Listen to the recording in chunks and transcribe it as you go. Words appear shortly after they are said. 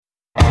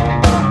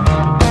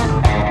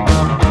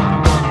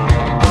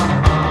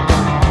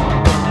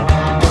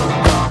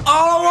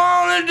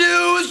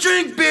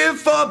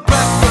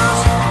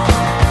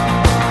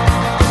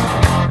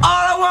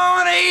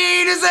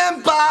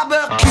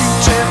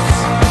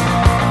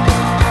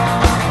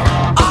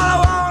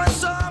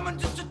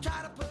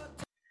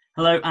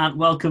Hello and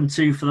welcome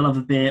to For the Love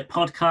of Beer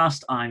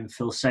podcast. I'm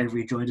Phil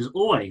Savory, joined as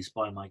always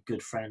by my good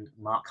friend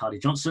Mark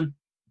Hardy-Johnson.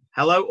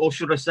 Hello, or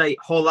should I say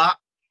hola?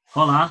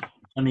 Hola,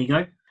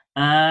 amigo.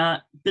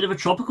 Bit of a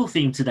tropical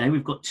theme today.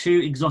 We've got two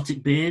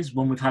exotic beers,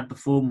 one we've had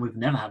before, one we've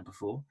never had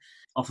before,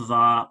 off of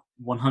our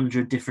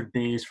 100 different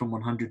beers from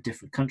 100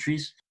 different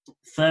countries.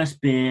 First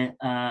beer,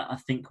 I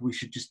think we'll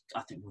just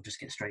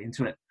get straight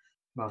into it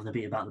rather than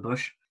beat about the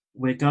bush.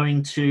 We're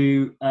going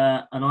to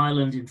an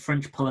island in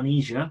French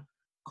Polynesia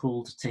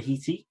called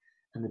Tahiti,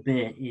 and the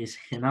beer is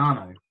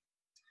Hinano,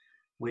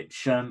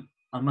 which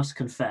I must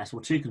confess,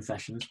 two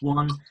confessions.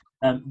 One,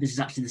 this is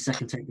actually the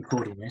second take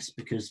recording this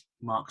because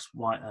Mark's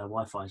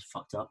Wi-Fi is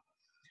fucked up.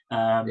 So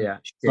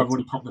I've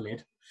already popped the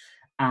lid.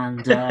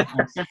 And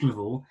second of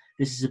all,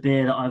 this is a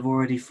beer that I've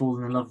already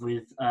fallen in love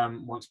with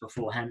once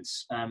before,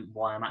 hence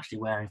why I'm actually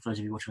wearing, for those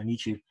of you watching on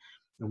YouTube,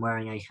 I'm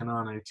wearing a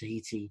Hinano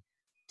Tahiti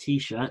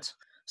t-shirt.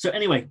 So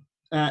anyway,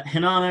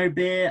 Hinano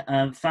beer,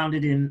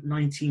 founded in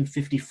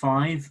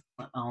 1955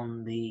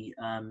 on the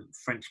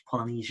French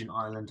Polynesian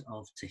island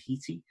of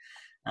Tahiti.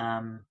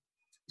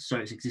 So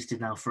it's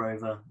existed now for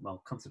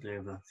comfortably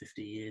over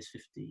 50 years,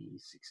 50,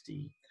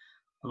 60,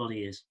 a lot of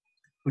years.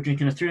 We're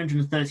drinking a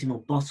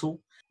 330ml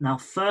bottle. Now,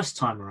 first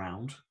time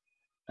around,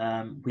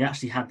 we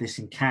actually had this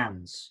in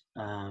cans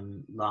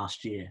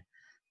last year,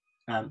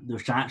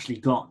 which I actually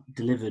got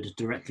delivered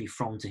directly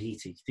from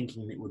Tahiti,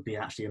 thinking it would be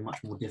actually a much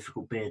more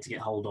difficult beer to get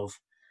hold of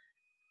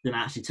than it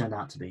actually turned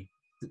out to be.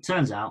 It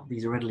turns out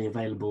these are readily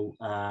available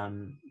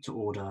to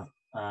order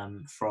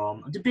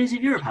from... Do Beers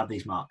of Europe have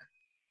these, Mark?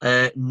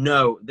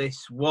 No,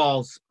 this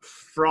was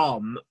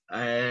from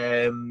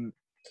the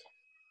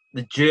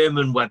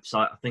German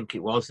website, I think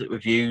it was, that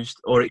we've used,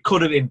 or it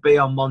could have been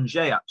Beer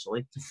Manger,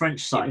 actually. The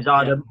French site.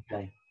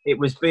 It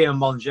was Beer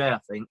Manger, I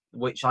think,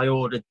 which I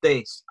ordered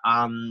this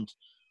and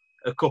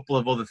a couple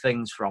of other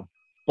things from,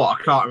 but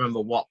I can't remember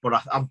what,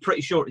 but I'm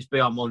pretty sure it's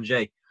Beer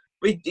Manger.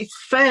 But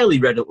it's fairly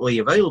readily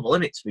available,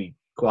 isn't it, to be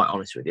quite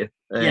honest with you?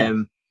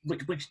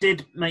 Which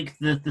did make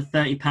the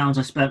 £30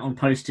 I spent on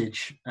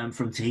postage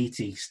from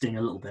Tahiti sting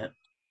a little bit.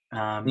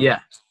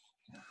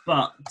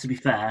 But to be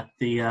fair,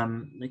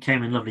 it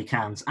came in lovely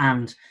cans,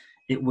 and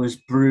it was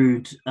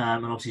brewed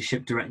and obviously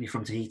shipped directly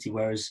from Tahiti.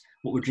 Whereas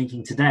what we're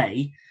drinking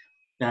today,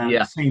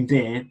 same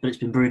beer, but it's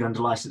been brewed under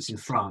license in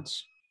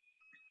France.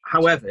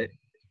 However,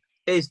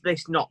 is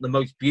this not the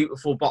most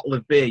beautiful bottle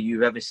of beer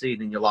you've ever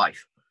seen in your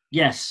life?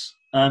 Yes.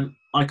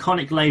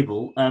 Iconic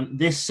label.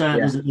 There's a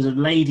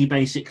lady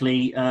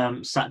basically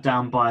sat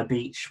down by a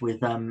beach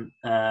with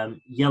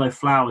yellow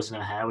flowers in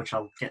her hair, which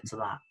I'll get to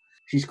that.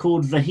 She's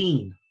called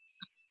Vaheen.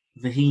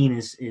 Vaheen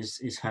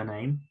is her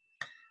name.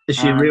 Is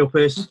she a real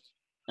person?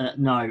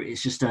 No,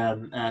 it's just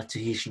a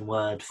Tahitian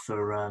word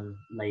for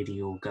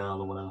lady or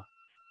girl or whatever.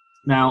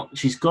 Now,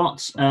 she's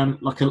got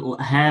like a little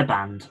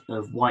hairband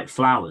of white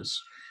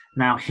flowers.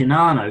 Now,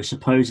 Hinano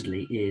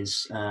supposedly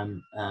is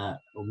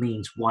or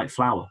means white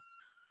flower,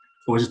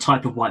 or is a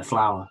type of white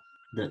flower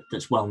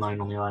that's well known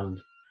on the island.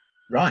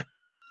 Right.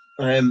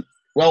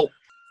 Well,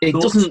 it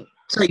doesn't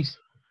taste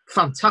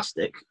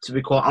fantastic, to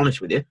be quite honest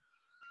with you.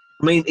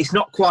 I mean, it's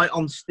not quite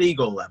on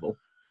Stiegl level,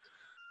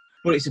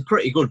 but it's a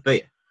pretty good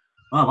beer.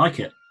 I like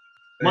it.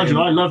 Mind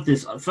you, I love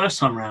this. First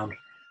time round,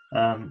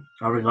 I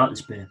really like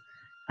this beer.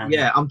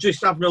 I'm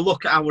just having a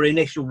look at our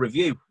initial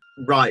review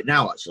right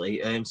now,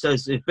 actually. It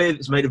says it's a beer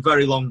that's made a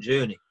very long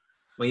journey.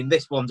 I mean,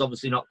 this one's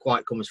obviously not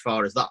quite come as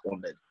far as that one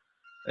did.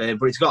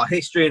 But it's got a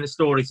history and a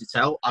story to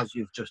tell, as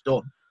you've just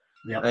done.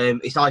 Yep.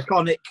 It's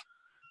iconic.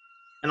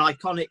 An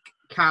iconic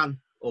can,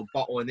 or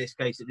bottle in this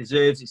case, it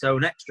deserves its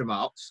own extra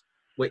marks,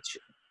 which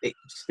it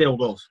still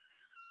does.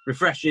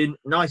 Refreshing,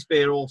 nice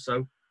beer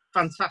also,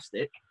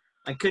 fantastic.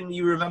 And can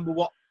you remember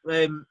what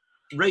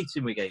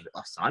rating we gave it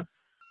last time?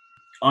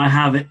 I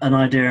have an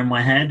idea in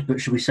my head, but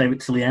should we save it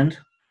till the end?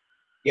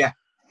 Yeah,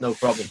 no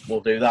problem.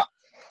 We'll do that.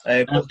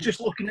 But just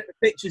looking at the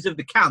pictures of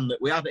the can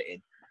that we had it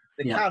in,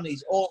 the can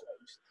is almost,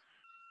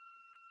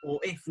 or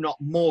if not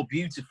more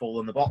beautiful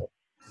than the bottle.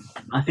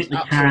 I think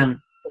the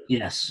can,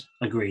 yes,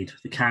 agreed.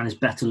 The can is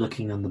better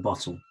looking than the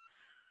bottle.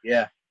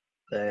 Yeah,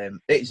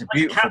 it's a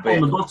beautiful cap beer.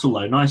 On the bottle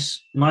though,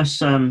 nice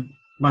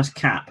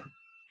cap.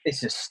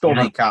 It's a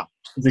stunning cap.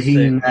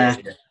 Vaheen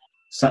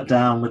sat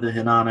down with the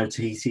Hinano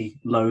Tahiti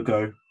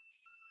logo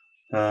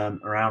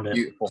around it.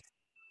 Beautiful.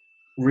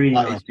 Really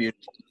that nice. Is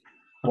beautiful.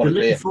 I've been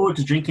looking forward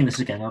to drinking this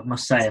again, I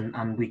must say,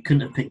 and we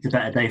couldn't have picked a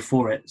better day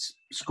for it. It's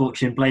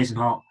scorching, blazing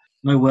hot.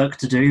 No work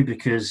to do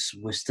because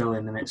we're still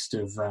in the midst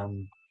of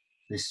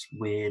this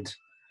weird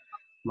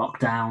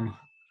lockdown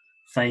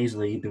phase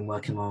that you've been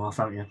working on off,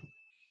 haven't you?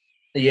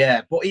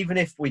 Yeah, but even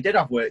if we did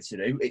have work to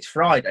do, it's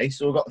Friday,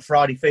 so we've got the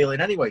Friday feeling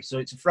anyway. So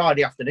it's a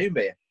Friday afternoon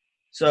beer.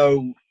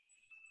 So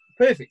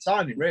perfect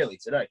timing, really,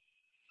 today.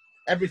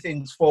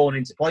 Everything's fallen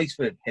into place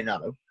for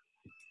Hinano.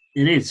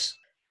 It is.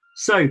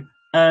 So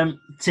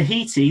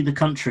Tahiti, the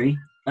country,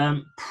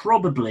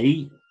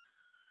 probably,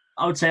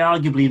 I would say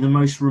arguably the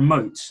most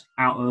remote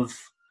out of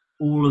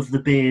all of the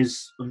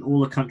beers and all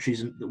the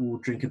countries that we'll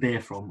drink a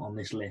beer from on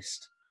this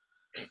list.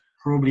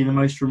 probably the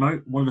most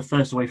remote, one of the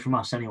first away from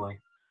us anyway.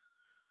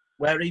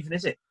 Where even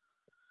is it?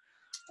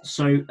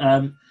 So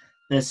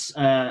there's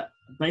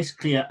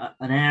basically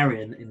an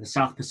area in the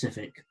South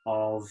Pacific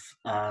of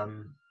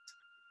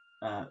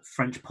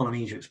French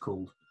Polynesia, it's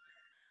called.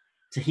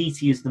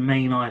 Tahiti is the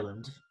main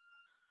island,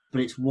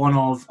 but it's one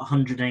of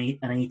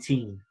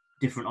 118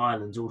 different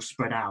islands all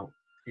spread out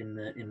in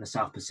the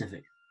South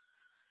Pacific.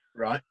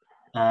 Right.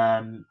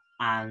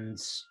 And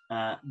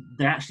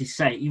they actually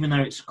say, even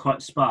though it's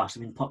quite sparse,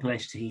 I mean, the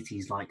population of Tahiti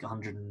is like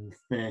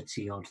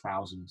 130 odd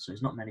thousand, so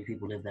there's not many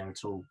people live there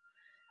at all.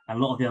 And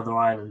a lot of the other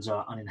islands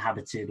are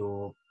uninhabited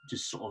or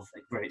just sort of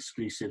like very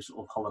exclusive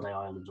sort of holiday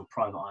islands or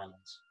private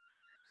islands.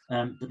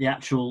 But the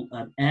actual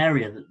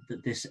area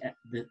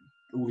that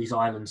all these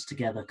islands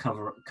together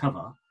cover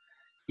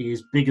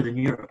is bigger than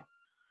Europe.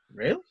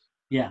 Really?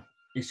 Yeah,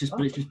 but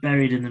it's just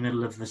buried in the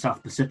middle of the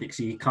South Pacific.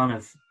 So you kind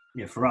of,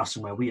 for us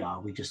and where we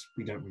are, we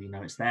don't really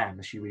know it's there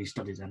unless you really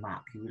studied a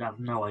map. You would have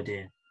no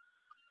idea.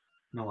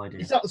 No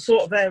idea. Is that the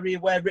sort of area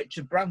where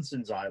Richard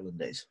Branson's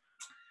island is?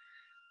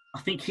 I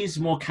think he's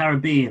more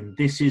Caribbean.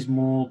 This is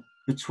more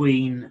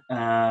between.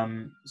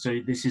 So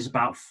this is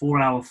about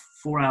 4-hour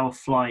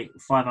flight,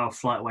 5-hour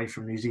flight away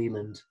from New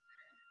Zealand,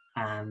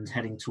 and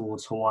heading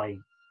towards Hawaii.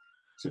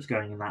 So it's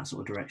going in that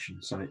sort of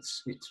direction. So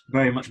it's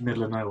very much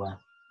middle of nowhere.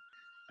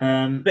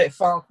 A bit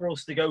far for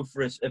us to go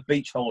for a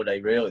beach holiday,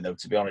 really, though.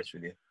 To be honest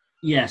with you.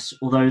 Yes,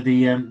 although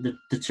the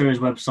tourist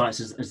websites,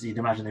 as you'd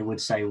imagine they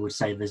would say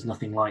there's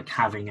nothing like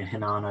having a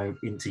Hinano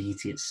in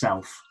Tahiti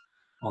itself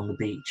on the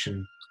beach,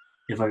 and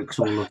evokes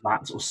all of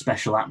that sort of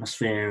special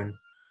atmosphere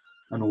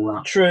and all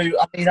that. True.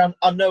 I mean,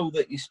 I know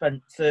that you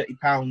spent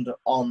 £30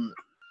 on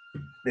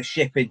the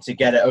shipping to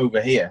get it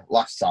over here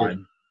last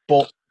time,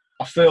 but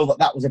I feel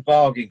that was a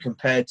bargain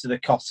compared to the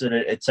cost that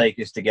it'd take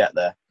us to get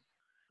there.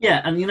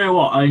 Yeah, and you know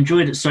what? I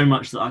enjoyed it so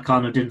much that I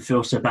kind of didn't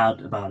feel so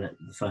bad about it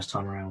the first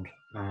time around.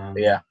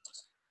 Yeah.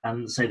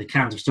 And say the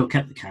cans, I've still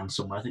kept the cans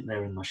somewhere. I think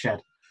they're in my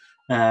shed.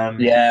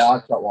 Yeah,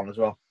 I've got one as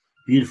well.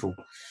 Beautiful.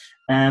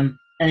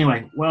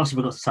 Anyway, what else have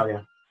I got to tell you?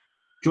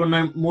 Do you want to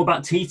know more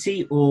about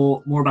Tahiti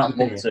or more about the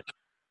beer?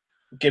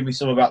 Give me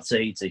some about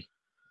Tahiti.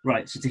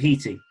 Right, so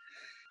Tahiti.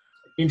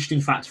 Interesting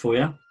fact for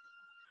you.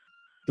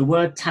 The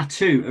word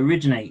tattoo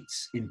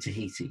originates in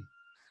Tahiti.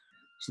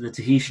 So the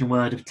Tahitian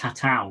word of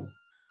tatau,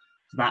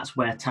 that's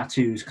where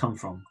tattoos come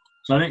from.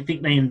 So I don't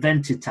think they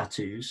invented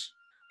tattoos,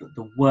 but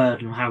the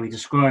word and how we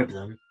describe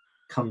them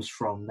comes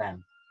from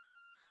them.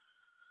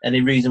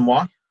 Any reason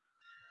why?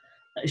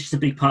 It's just a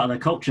big part of their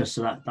culture,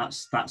 so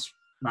that's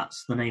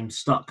the name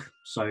stuck.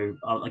 So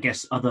I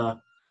guess other,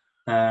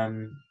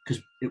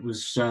 because it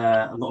was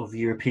a lot of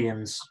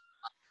Europeans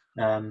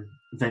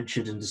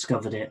ventured and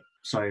discovered it.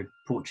 So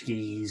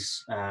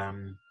Portuguese,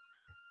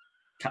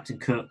 Captain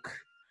Cook,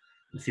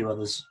 a few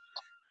others,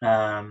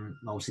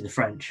 obviously the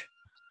French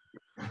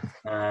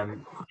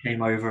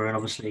came over and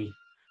obviously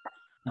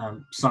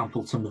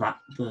sampled some of that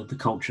the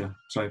culture.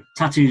 So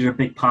tattoos are a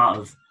big part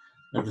of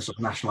the sort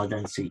of national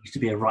identity. It used to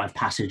be a rite of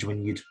passage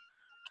when you'd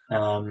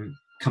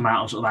come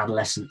out of sort of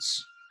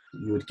adolescence,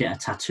 you would get a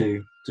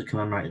tattoo to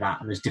commemorate that.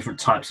 And there's different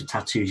types of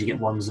tattoos. You get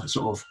ones that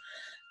sort of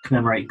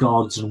commemorate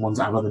gods and ones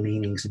that have other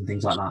meanings and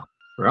things like that.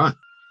 Right.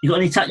 You got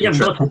any tattoo? You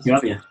haven't got a tattoo,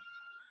 have you?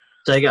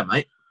 Say again,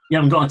 mate. You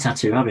haven't got a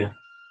tattoo, have you?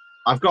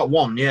 I've got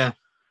one, yeah.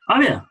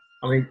 Have you?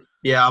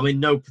 I'm in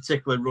no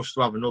particular rush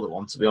to have another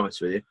one, to be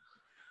honest with you.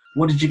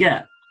 What did you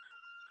get?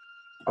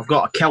 I've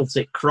got a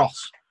Celtic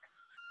cross.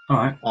 All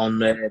right. On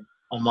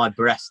my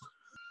breast.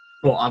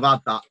 But I've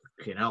had that,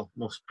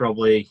 must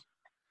probably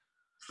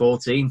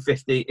 14,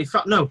 15, in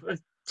fact, no,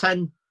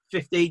 10,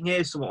 15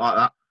 years, something like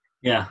that.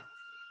 Yeah.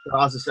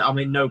 But as I said, I'm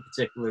in no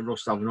particular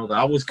rush to have another.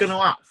 I was going to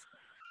have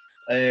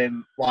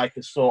like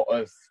a sort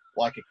of,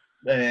 like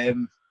a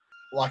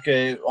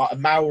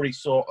Maori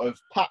sort of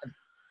pattern,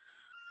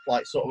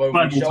 like sort of over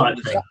my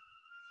shoulders.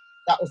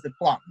 That was the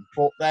plan.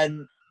 But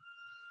then,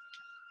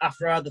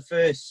 after I had the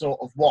first sort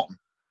of one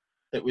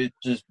that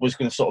was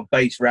going to sort of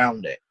base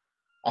round it,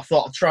 I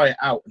thought I'd try it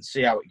out and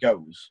see how it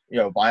goes,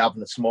 by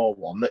having a small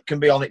one that can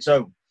be on its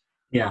own.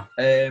 Yeah.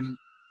 And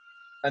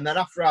then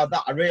after I had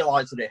that, I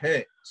realised that it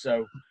hurt.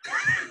 So,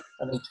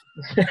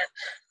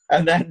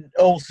 and then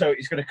also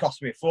it's going to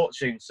cost me a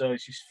fortune. So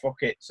it's just fuck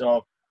it.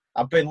 So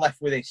I've been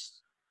left with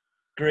this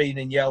green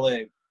and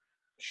yellow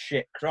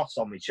shit cross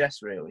on my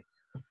chest, really.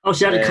 Oh,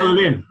 so you had it coloured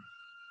in?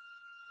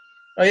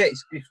 Oh yeah,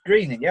 it's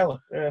green and yellow.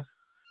 Yeah.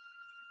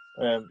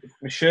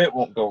 My shirt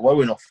won't go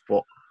low enough,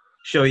 but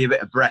show you a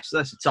bit of breast.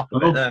 That's the top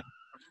of it there.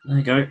 There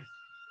you go.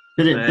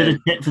 Bit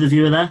of tip for the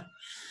viewer there.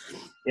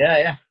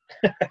 Yeah.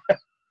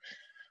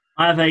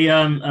 I have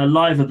a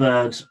liver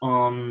bird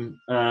on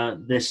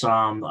this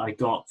arm that I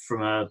got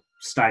from a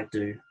stag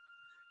do.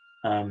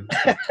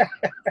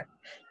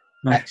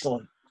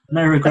 Excellent.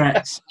 No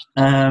regrets.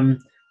 I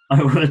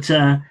would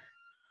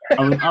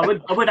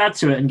add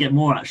to it and get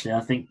more, actually.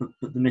 I think,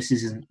 but the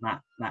missus isn't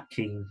that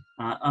keen.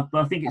 But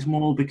I think it's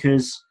more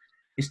because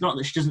it's not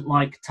that she doesn't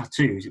like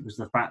tattoos. It was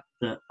the fact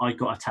that I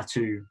got a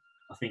tattoo,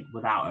 I think,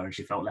 without her, and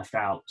she felt left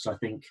out. So I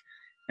think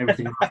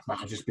Everything after that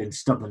has just been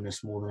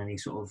stubbornness more than any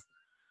sort of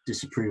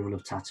disapproval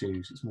of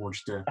tattoos. It's more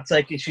just a I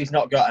take it she's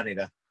not got any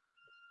then.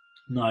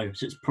 no.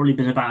 So it's probably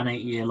been about an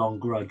 8-year long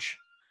grudge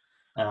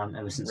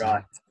ever since.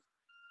 Right.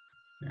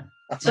 Yeah.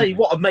 I tell you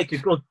what, would make a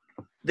good.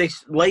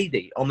 This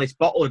lady on this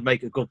bottle would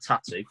make a good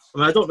tattoo. I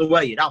mean, I don't know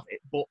where you'd have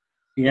it, but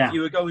Yeah. if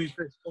you were going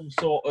for some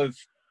sort of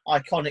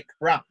iconic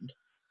brand,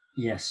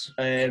 Yes.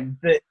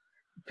 that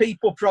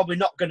people probably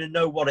not going to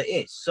know what it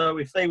is. So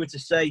if they were to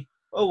say,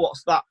 "Oh,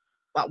 what's that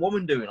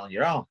woman doing on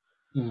your arm?"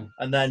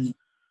 And then,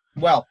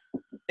 well,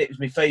 it was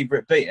my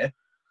favourite beer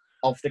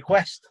of the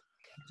Quest.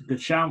 It's a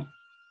good shout.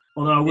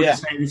 Although I wouldn't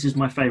say this is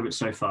my favourite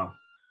so far.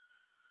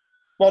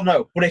 Well,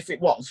 no, but if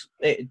it was,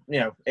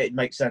 it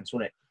makes sense,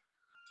 wouldn't it?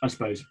 I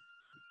suppose.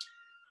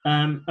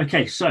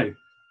 Okay, so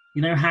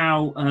you know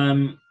how,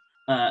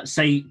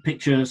 say,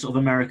 picture sort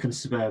of American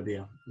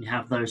suburbia. You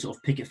have those sort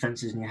of picket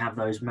fences, and you have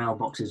those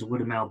mailboxes,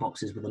 wooden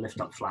mailboxes with a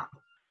lift-up flap.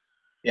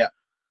 Yeah.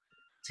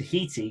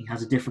 Tahiti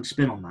has a different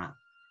spin on that.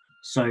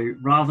 So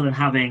rather than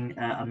having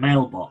a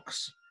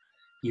mailbox,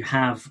 you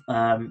have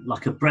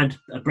like a bread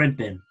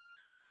bin,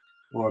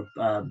 or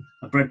a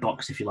bread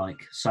box, if you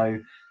like. So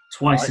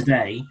twice a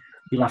day,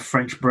 you'll have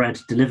French bread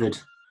delivered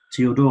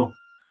to your door.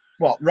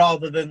 What,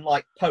 rather than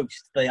like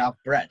post, they have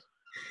bread?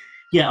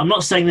 Yeah, I'm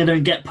not saying they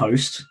don't get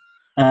post.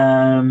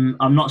 I'm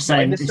not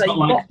saying it's not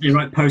like they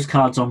write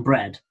postcards on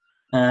bread.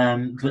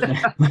 But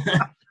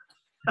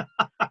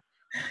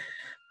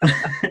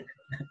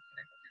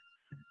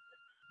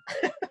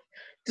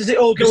does it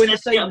all go in the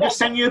same box? I'm just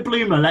sending you a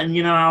bloomer, letting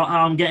you know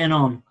how I'm getting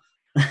on.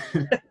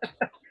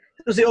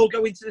 Does it all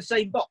go into the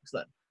same box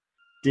then?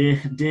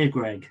 Dear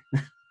Greg.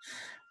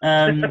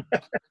 No.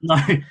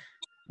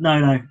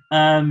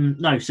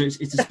 So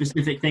it's a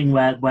specific thing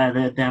where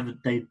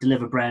they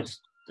deliver bread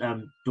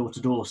door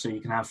to door, so you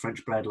can have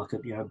French bread like a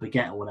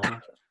baguette or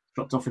whatever,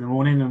 dropped off in the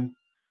morning, and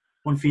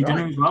one for your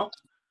dinner as well.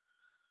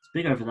 It's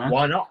big over there.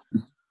 Why not?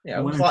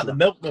 Yeah, it's like the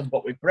milkman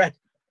but with bread.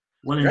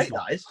 Well, great,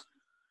 that is.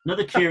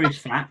 Another curious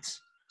fact.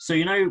 So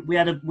we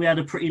had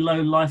a pretty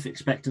low life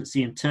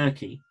expectancy in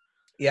Turkey.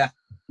 Yeah.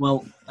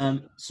 Well,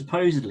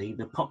 supposedly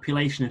the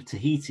population of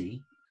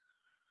Tahiti,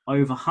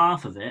 over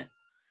half of it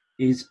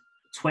is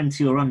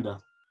 20 or under.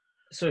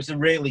 So it's a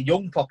really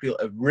young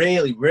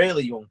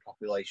really young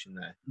population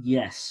there.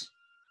 Yes.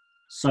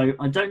 So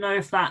I don't know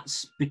if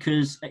that's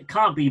because it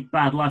can't be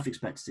bad life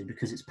expectancy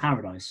because it's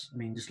paradise. I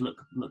mean, just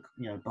look,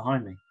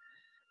 behind me.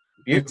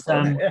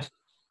 Beautiful.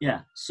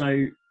 Yeah.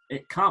 So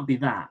it can't be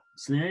that.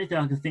 So the only thing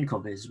I can think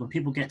of is when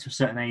people get to a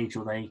certain age,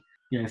 or they,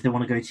 if they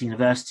want to go to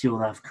university or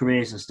they have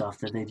careers and stuff,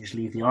 then they just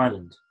leave the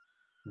island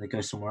and they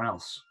go somewhere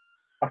else.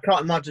 I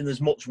can't imagine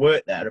there's much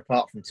work there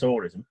apart from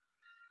tourism.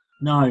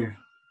 No,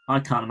 I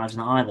can't imagine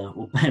that either.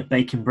 Or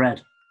baking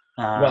bread.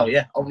 Well,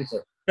 yeah, obviously.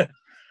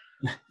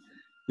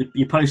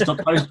 Your post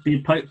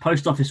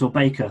office or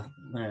baker,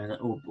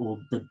 or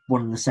the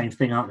one and the same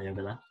thing, aren't they,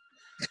 over there?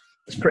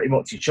 It's pretty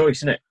much your choice,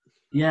 isn't it?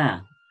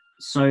 Yeah.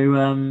 So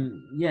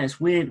it's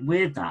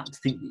weird that to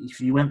think that if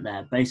you went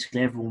there,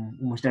 basically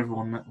almost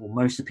everyone, or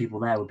most of the people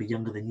there would be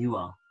younger than you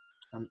are,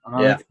 and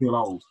I don't feel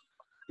old,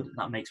 but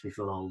that makes me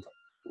feel old.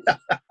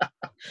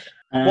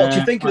 What do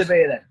you think of the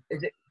beer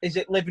then? Is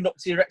it living up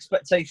to your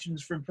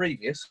expectations from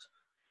previous?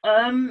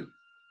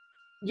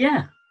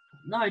 Yeah,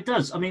 no, it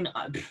does. I mean,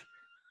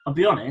 I'll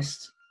be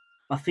honest.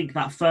 I think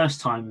that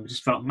first time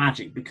just felt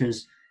magic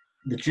because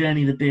the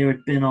journey the beer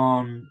had been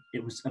on.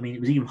 It was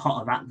even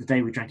hotter the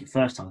day we drank it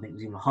first time. I think it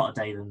was even a hotter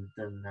day than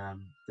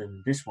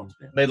this one's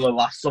been. Middle of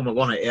last summer,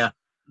 wasn't it? Yeah.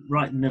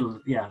 Right in the middle,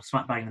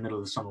 smack bang in the middle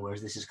of the summer.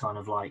 Whereas this is kind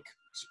of like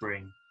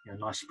spring,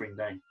 nice spring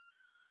day.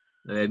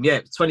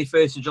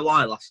 21st of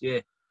July last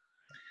year.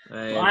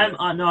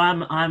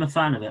 I'm a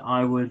fan of it.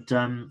 I would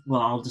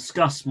I'll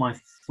discuss my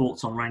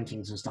thoughts on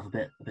rankings and stuff a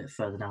bit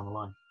further down the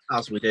line.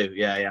 As we do,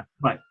 yeah.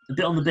 Right, a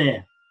bit on the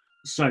beer.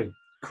 So,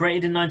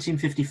 created in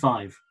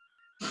 1955.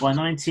 By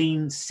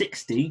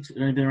 1960, it had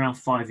only been around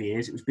 5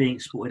 years. It was being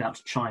exported out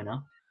to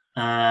China.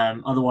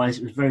 Otherwise,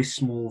 it was very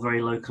small,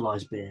 very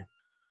localized beer.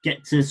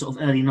 Get to sort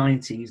of early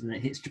 90s, and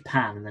it hits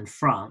Japan and then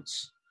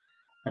France,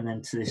 and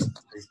then to this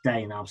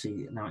day, now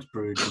it's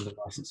brewed under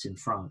license in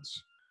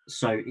France.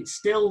 So it's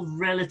still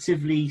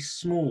relatively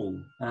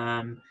small,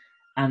 and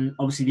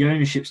obviously the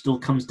ownership still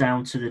comes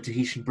down to the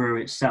Tahitian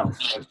brewery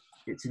itself. So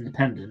it's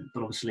independent,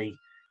 but obviously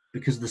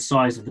because of the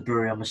size of the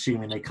brewery, I'm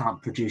assuming they can't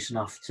produce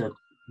enough to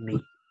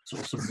meet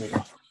sort of some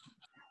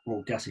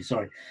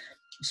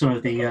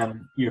of the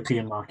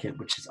European market,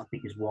 which I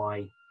think is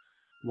why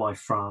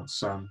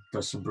France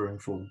does some brewing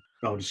for them,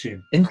 I would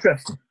assume.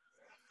 Interesting.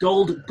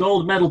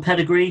 Gold medal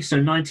pedigree. So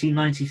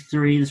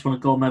 1993, this won a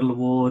gold medal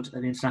award at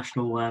the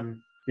International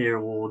Beer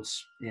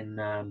Awards in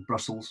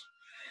Brussels.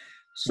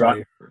 So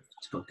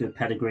It's got good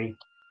pedigree.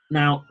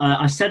 Now,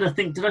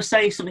 did I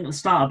say something at the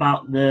start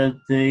about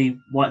the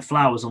white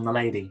flowers on the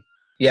lady?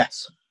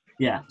 Yes.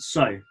 Yeah.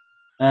 So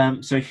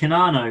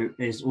Hinano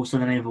is also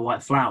the name of a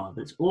white flower,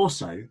 but it's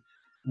also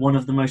one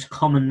of the most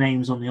common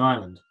names on the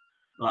island,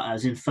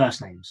 as in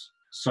first names.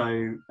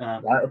 So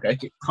okay.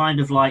 kind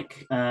of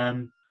like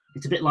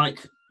it's a bit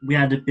like we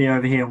had a beer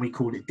over here and we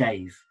called it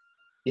Dave.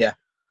 Yeah.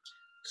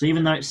 So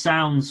even though it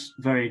sounds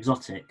very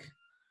exotic,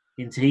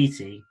 in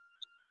Tahiti,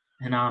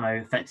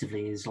 Hinano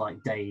effectively is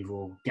like Dave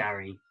or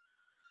Gary.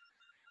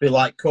 Be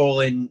like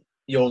calling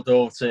your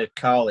daughter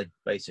Carlin,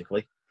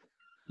 basically.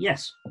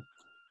 Yes.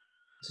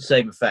 It's the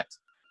same effect.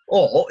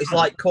 Or it's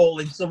like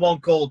calling someone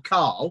called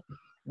Carl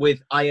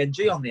with ing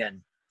on the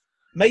end.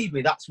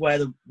 Maybe that's where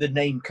the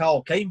name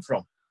Carl came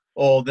from,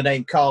 or the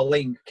name Carl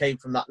Ling came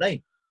from that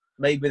name.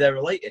 Maybe they're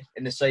related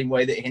in the same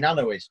way that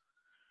Hinano is.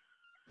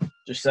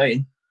 Just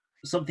saying.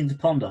 Something to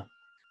ponder.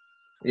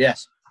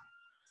 Yes.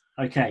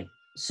 Okay,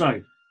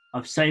 so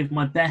I've saved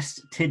my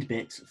best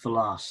tidbit for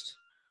last.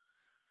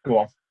 Go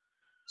on.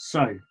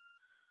 So,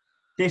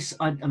 this,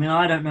 I mean,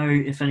 I don't know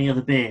if any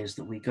other beers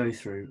that we go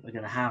through are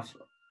going to have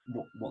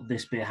what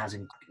this beer has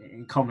in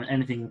common,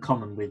 anything in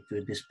common with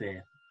this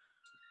beer.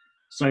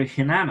 So,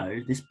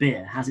 Hinano, this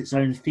beer, has its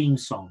own theme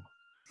song.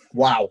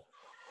 Wow.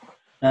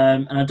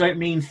 And I don't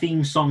mean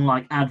theme song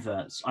like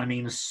adverts. I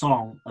mean a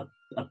song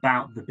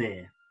about the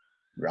beer.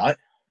 Right.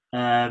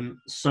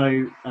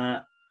 So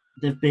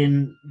there've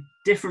been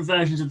different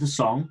versions of the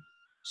song.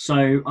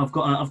 So I've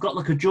got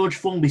like a George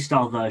Formby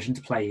style version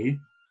to play you,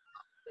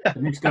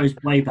 and this goes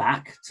way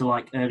back to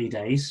like early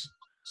days.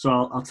 So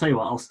I'll tell you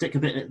what. I'll stick a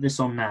bit of this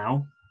on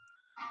now.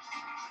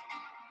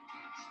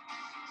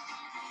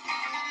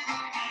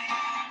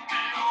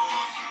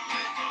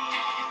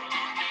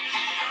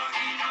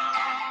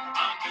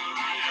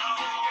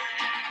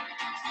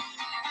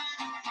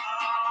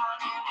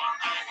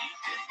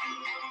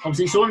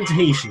 Obviously, it's all in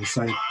Tahitian,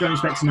 so don't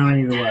expect to know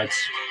any of the words.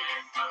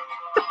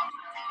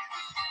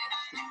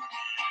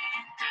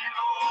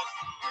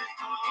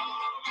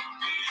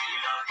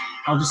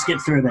 I'll just skip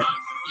through a bit.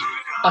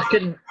 I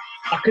can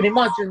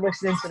imagine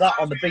listening to that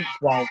on the beach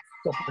while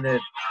stopping the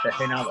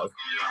Hinano.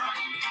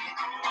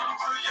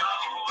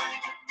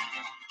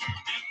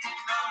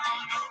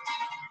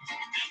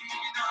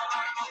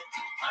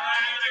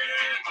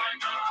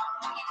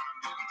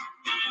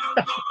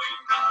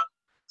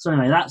 So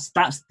anyway, that's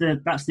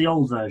the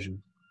old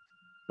version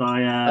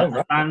by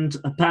right.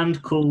 a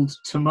band called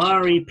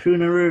Tamari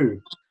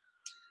Punaru.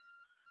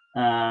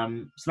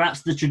 So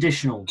that's the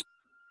traditional.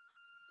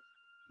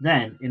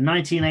 Then in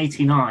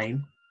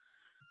 1989,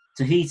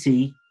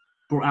 Tahiti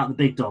brought out the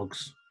big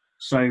dogs.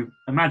 So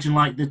imagine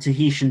like the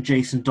Tahitian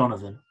Jason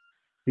Donovan,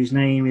 whose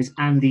name is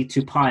Andy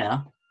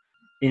Tupaya.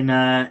 In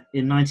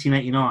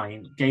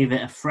 1989, gave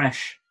it a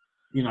fresh,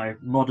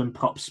 modern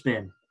pop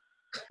spin.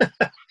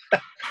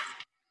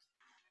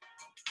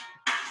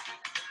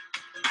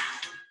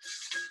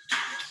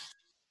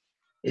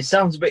 It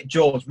sounds a bit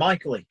George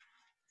Michael-y.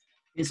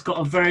 It's got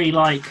a very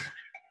late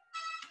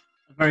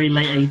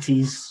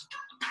 80s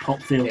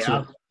pop feel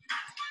to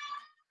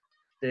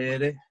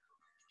it.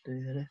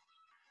 Bit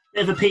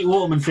of a Pete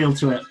Waterman feel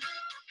to it.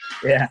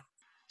 Yeah.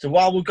 So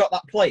while we've got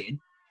that playing,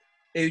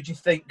 who do you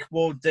think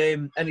would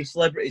any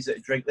celebrities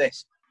that drink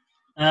this?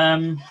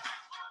 No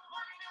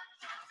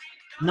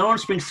one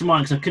springs to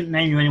mind because I couldn't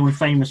name you anyone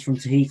famous from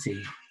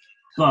Tahiti.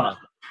 But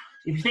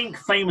if you think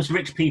famous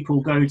rich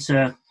people go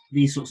to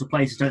these sorts of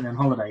places, don't they, on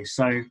holidays?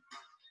 So,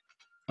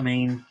 I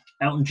mean,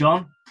 Elton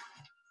John.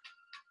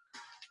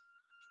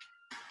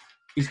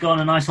 He's gone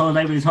on a nice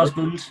holiday with his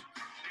husband.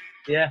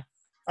 Yeah.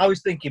 I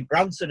was thinking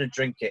Branson would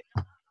drink it.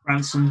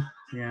 Branson,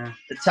 yeah.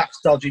 The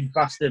tax-dodging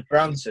bastard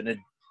Branson, and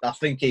I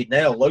think he'd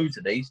nail loads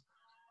of these.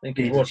 I think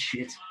he would.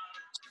 Shit.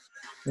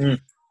 Would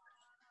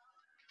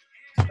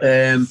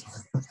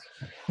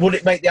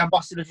it make the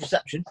ambassador's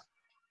reception?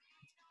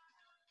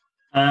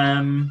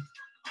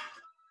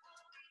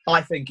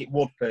 I think it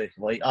would,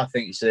 personally. I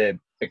think it's a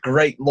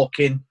great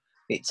looking.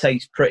 It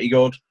tastes pretty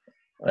good.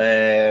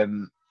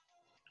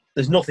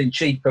 There's nothing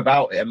cheap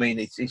about it. I mean,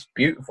 it's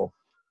beautiful.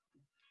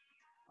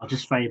 I'll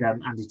just fade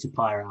Andy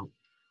Tupaya out.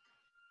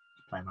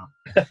 Play him out.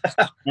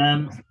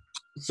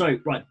 So,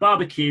 right,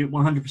 barbecue,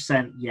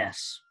 100%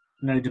 yes.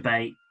 No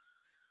debate.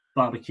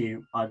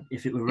 Barbecue,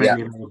 if it were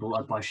readily available,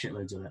 I'd buy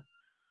shitloads of it.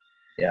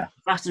 Yeah.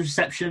 Ambassador's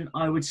reception,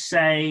 I would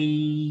say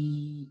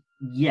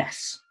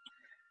yes.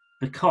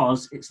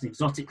 Because it's an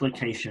exotic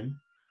location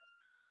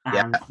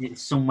and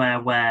it's somewhere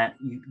where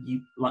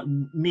you like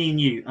me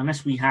and you,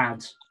 unless we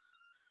had,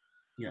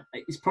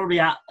 it's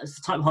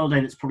the type of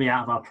holiday that's probably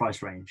out of our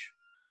price range,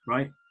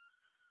 right?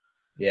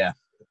 Yeah.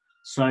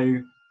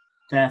 So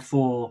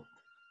therefore,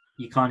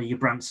 your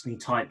Branston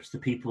types, the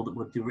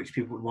rich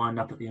people would wind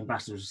up at the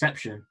ambassador's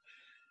reception,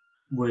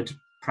 would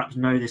perhaps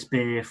know this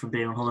beer from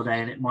being on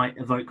holiday, and it might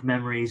evoke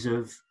memories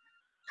of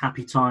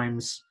happy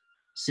times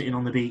sitting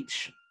on the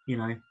beach,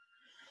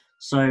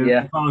 So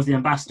if I was the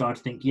ambassador, I'd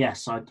think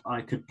yes,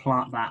 I could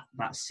plant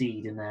that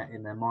seed in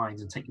their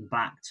minds and take them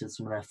back to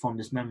some of their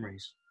fondest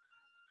memories.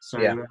 So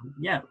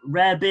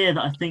rare beer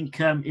that I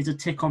think is a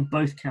tick on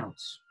both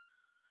counts.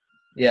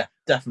 Yeah,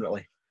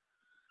 definitely.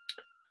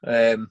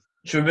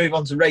 Should we move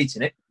on to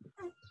rating it?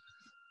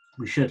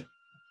 We should.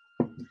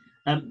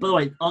 By the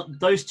way,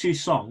 those two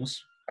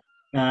songs,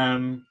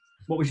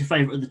 what was your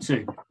favourite of the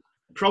two?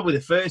 Probably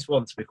the first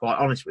one, to be quite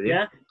honest with you.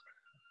 Yeah?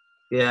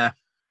 Yeah.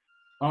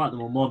 I like the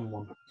more modern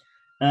one.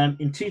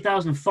 In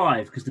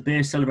 2005, because the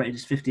beer celebrated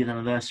its 50th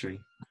anniversary,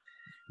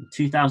 in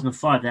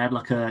 2005 they had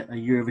like a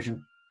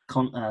Eurovision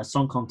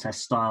song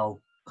contest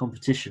style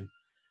competition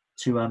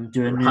to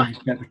do a new Right.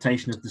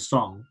 interpretation of the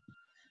song.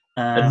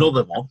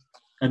 Another one.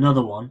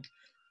 Another one.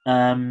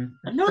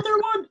 Another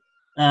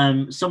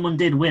one. Someone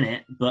did win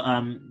it, but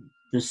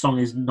the song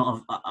is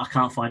not. I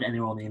can't find it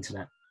anywhere on the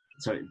internet,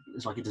 so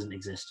it's like it doesn't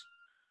exist.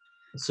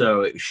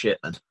 So it was shit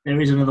then. There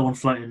is another one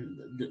floating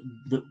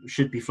that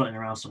should be floating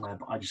around somewhere,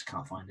 but I just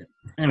can't find it.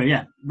 Anyway,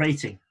 yeah,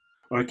 rating.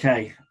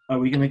 Okay, are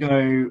we going to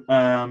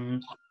go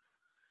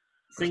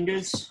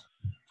fingers?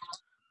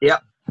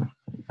 Yep.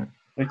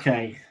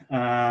 Okay,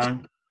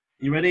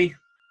 you ready?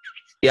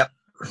 Yep.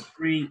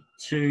 3,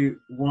 2,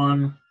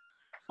 1.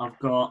 I've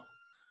got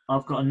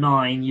a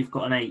 9. You've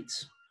got an 8.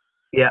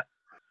 Yeah.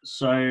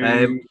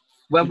 So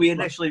when we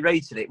initially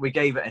rated it, we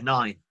gave it a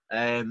 9.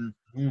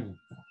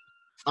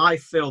 I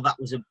feel that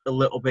was a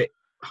little bit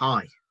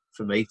high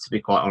for me, to be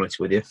quite honest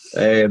with you.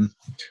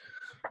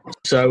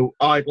 So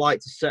I'd like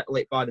to settle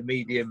it by the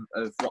medium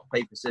of rock,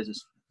 paper,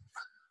 scissors.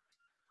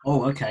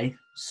 Oh, okay.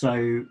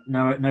 So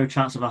no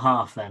chance of a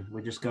half then.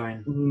 We're just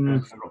going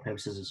for rock, paper,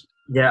 scissors.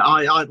 Yeah,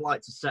 I'd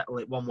like to settle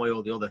it one way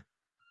or the other.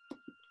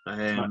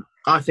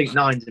 I think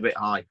 9's a bit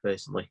high,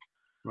 personally.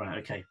 Right,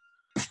 okay.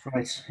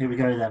 Right, here we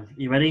go then.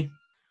 You ready?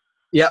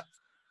 Yep.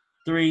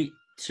 3,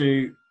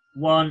 2,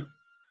 1.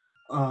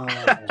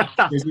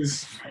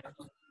 Scissors.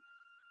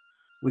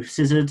 We've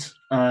scissored,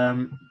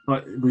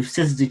 but we've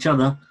scissored each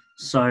other,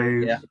 so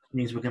it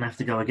means we're going to have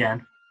to go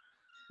again.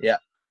 Yeah.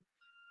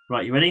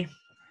 Right, you ready?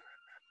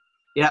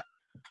 Yep.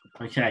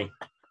 Okay.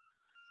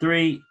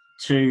 3,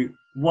 2,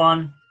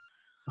 1.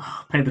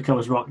 Oh, paper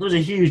covers rock. There was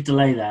a huge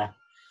delay there.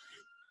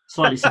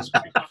 Slightly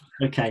suspect.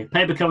 Okay,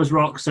 paper covers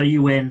rock, so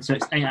you win. So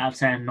it's 8 out of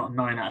 10, not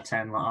 9 out of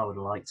 10 like I would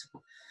have liked.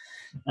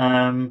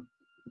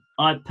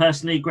 I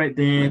personally, great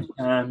beer.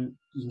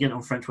 You can get it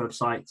on French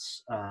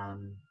websites.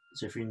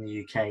 So if you're in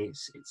the UK,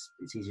 it's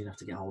easy enough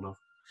to get hold of.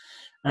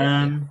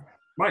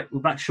 Right,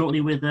 we're back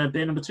shortly with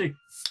beer number 2.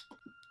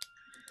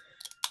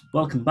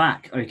 Welcome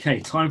back.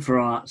 Okay, time for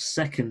our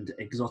second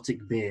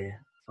exotic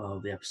beer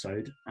of the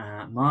episode.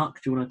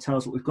 Mark, do you want to tell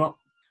us what we've got?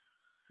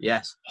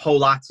 Yes, whole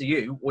lot to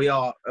you. We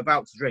are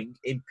about to drink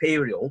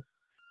Imperial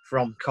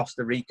from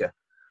Costa Rica.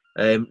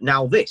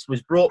 Now, this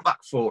was brought back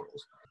for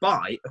us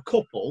by a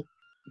couple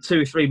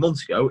 2 or 3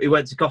 months ago who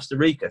went to Costa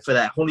Rica for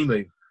their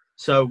honeymoon.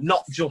 So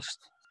not just,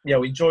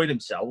 enjoying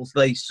themselves,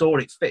 they saw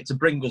it fit to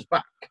bring us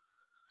back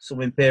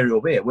some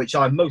Imperial beer, which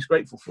I'm most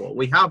grateful for.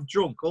 We have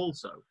drunk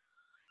also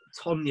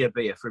Tonya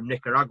beer from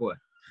Nicaragua.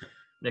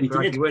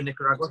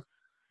 Nicaragua.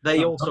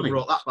 They also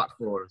brought that back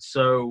for us.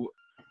 So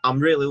I'm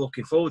really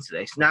looking forward to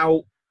this.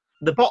 Now,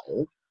 the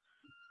bottle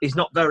is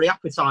not very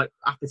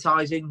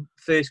appetizing,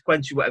 thirst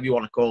quenching, whatever you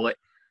want to call it.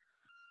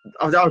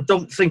 I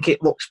don't think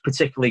it looks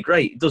particularly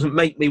great. It doesn't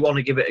make me want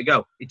to give it a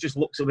go. It just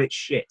looks a bit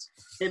shit.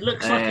 It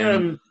looks like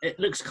it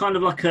looks kind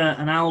of like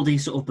an Aldi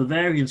sort of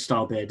Bavarian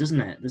style beer, doesn't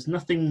it? There's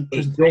nothing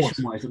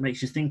presentation-wise that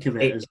makes you think of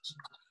it as.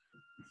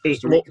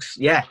 It looks,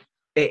 it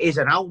is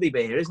an Aldi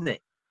beer, isn't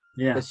it?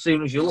 Yeah. As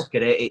soon as you look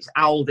at it, it's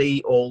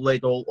Aldi or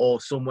Lidl or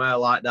somewhere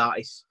like that.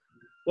 It's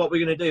what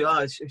we're going to do.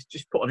 Is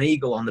just put an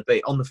eagle on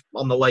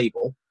the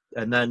label,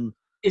 and then.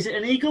 Is it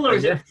an eagle or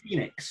is it a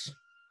phoenix?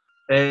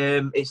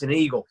 It's an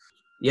eagle.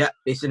 Yeah,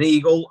 it's an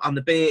eagle, and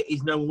the beer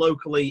is known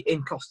locally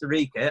in Costa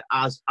Rica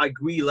as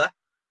Aguila,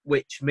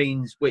 which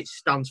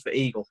stands for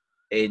eagle.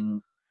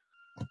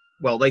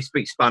 They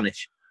speak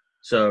Spanish,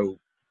 so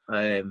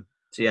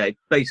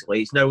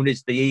basically it's known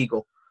as the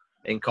eagle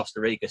in Costa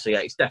Rica. So yeah,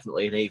 it's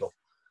definitely an eagle.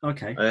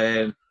 Okay.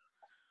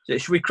 So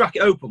should we crack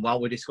it open while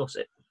we discuss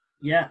it?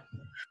 Yeah.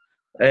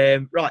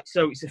 Right,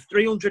 so it's a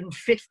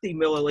 350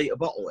 milliliter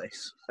bottle.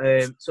 This,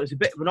 so it's a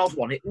bit of an odd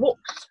one. It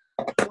looks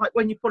like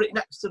when you put it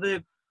next to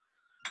the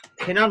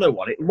Hinano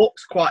one, it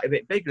looks quite a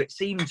bit bigger. It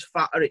seems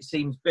fatter, it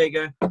seems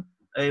bigger, but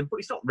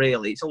it's not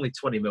really. It's only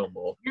 20 mil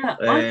more. Yeah,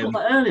 I thought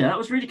that earlier. That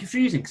was really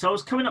confusing because I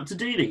was coming up to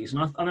do these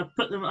and I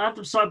had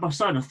them side by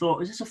side. And I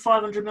thought, is this a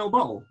 500 mil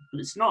bottle? But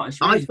it's not. It's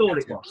really I thought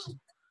it was.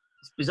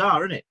 It's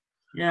bizarre, isn't it?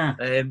 Yeah.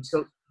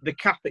 So the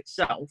cap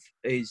itself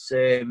has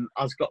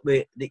got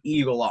the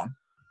eagle on.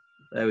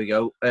 There we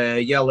go.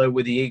 Yellow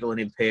with the eagle and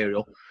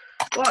Imperial.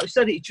 Like I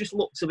said, it just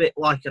looks a bit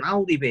like an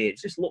Aldi beer. It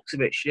just looks a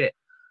bit shit.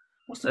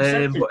 What's the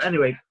percentage? But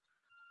anyway,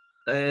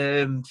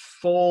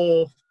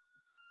 4.5.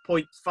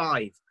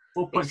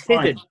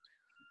 4.5.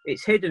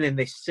 It's hidden in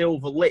this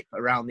silver lip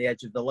around the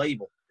edge of the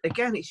label.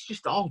 Again, it's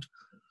just odd.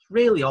 It's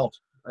really odd.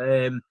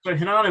 So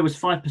Hinano was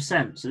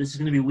 5%, so this is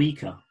going to be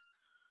weaker.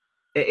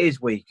 It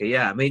is weaker,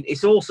 yeah. I mean,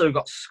 it's also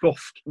got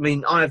scuffed. I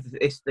mean, I have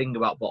this thing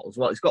about bottles.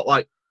 Well, it's got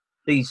like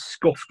these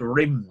scuffed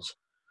rims.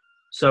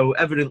 So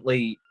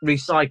evidently,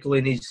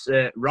 recycling is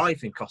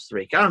rife in Costa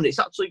Rica, and it's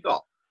actually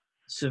got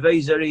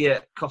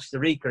Cerveceria Costa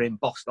Rica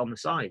embossed on the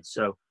side.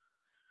 So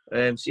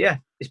yeah,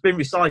 it's been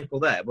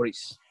recycled there, but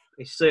it's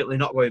certainly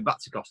not going back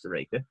to Costa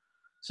Rica.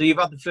 So you've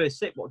had the first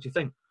sip. What do you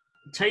think?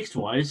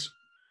 Taste-wise,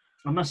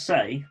 I must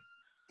say,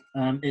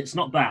 it's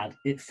not bad.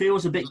 It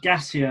feels a bit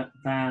gassier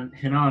than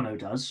Hinano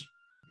does.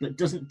 but it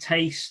doesn't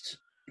taste.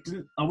 It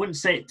doesn't. I wouldn't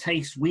say it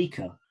tastes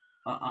weaker.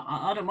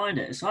 I don't mind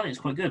it. I think it's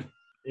quite good.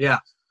 Yeah.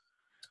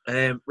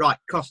 Right,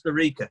 Costa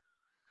Rica.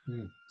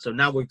 So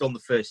now we've done the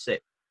first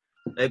sip.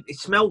 It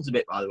smells a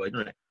bit, by the way,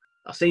 doesn't it?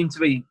 I seem to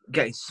be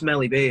getting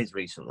smelly beers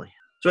recently.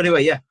 So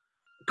anyway, yeah,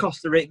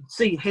 Costa Rica.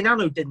 See,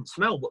 Hinano didn't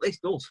smell, but this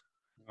does.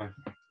 Right.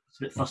 It's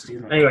a bit fusty,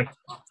 isn't it? Anyway,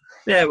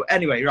 yeah.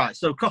 Anyway, right.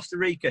 So Costa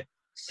Rica,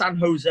 San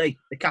Jose,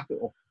 the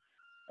capital.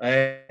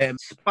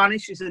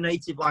 Spanish is the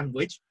native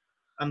language,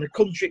 and the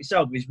country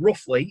itself is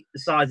roughly the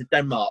size of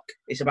Denmark.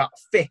 It's about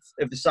a fifth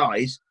of the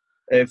size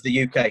of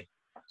the UK.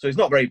 So it's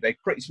not very big,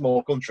 pretty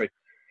small country.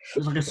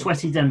 It's like a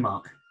sweaty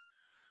Denmark.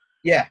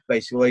 Yeah,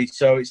 basically.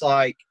 So it's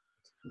like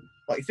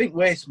you think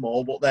we're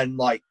small, but then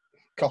like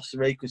Costa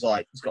Rica's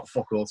like, it's got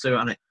fuck all to it,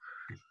 hasn't it?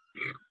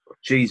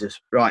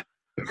 Jesus. Right.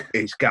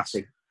 It's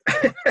gassy.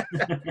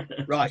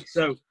 Right.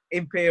 So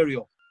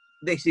Imperial.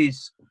 This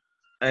is,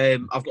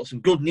 I've got some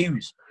good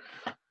news.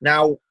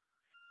 Now,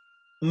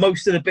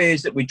 most of the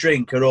beers that we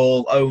drink are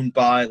all owned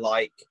by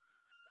like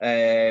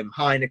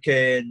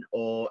Heineken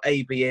or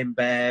AB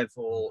InBev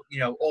or, you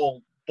know,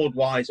 all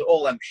Budweiser,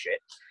 all them shit.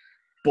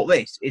 But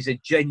this is a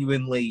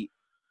genuinely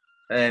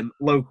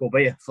local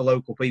beer for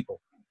local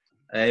people,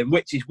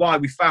 which is why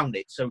we found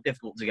it so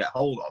difficult to get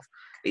hold of.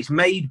 It's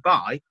made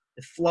by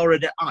the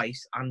Florida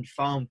Ice and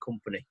Farm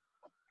Company.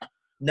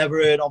 Never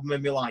heard of them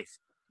in my life.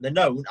 They're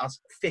known as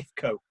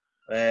Fifco.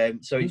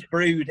 So it's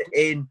brewed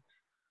in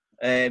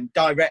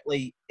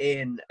directly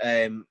in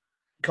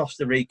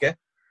Costa Rica.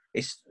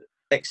 It's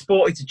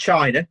exported to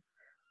China.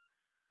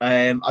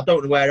 I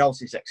don't know where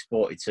else it's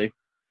exported to.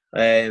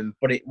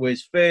 But it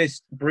was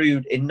first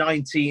brewed in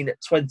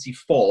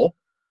 1924,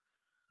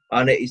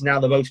 and it is now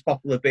the most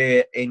popular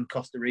beer in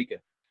Costa Rica.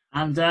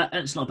 And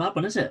it's not a bad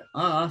one, is it?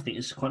 I think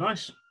it's quite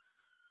nice.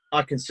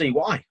 I can see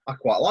why. I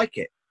quite like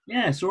it.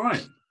 Yeah, it's all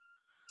right.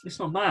 It's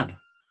not bad.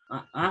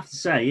 I have to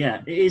say,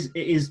 yeah, it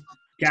is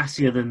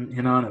gassier than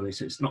Hinano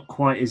is. It's not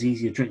quite as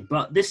easy a drink,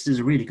 but this is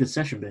a really good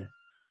session beer.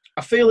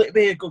 I feel it'd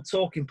be a good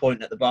talking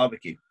point at the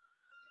barbecue.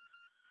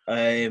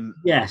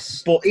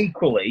 Yes. But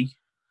equally,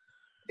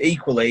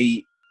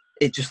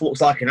 it just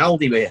looks like an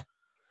Aldi beer.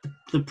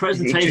 The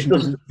presentation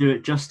doesn't do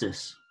it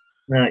justice.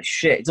 No, it's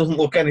shit. It doesn't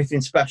look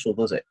anything special,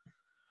 does it?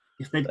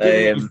 If they'd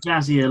given it a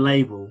jazzier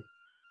label,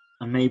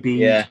 and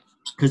maybe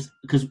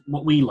because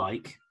what we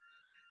like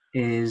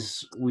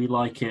is we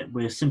like it.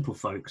 We're simple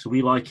folk, so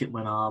we like it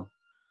when our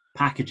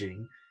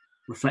packaging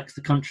reflects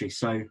the country.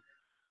 So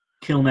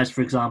Quilmes,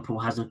 for example,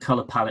 has a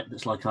color palette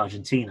that's like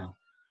Argentina.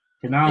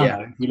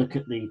 Hinano, if you look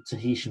at the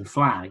Tahitian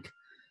flag,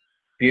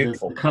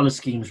 beautiful. The color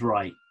scheme's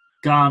right.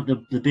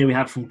 Ghana, the beer we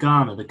had from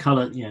Ghana, the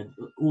color, you know,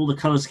 all the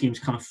color schemes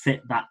kind of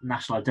fit that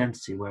national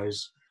identity.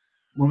 Whereas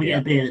when we get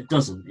a beer that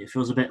doesn't, it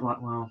feels a bit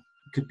like, well,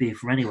 it could be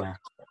from anywhere.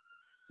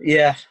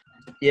 Yeah.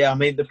 I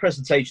mean, the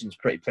presentation's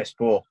pretty piss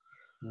poor,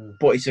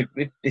 but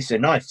it's a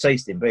nice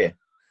tasting beer.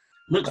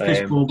 Looks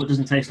piss poor, but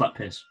doesn't taste like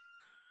piss.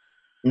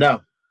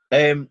 No.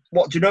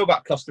 What do you know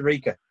about Costa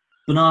Rica?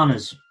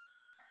 Bananas.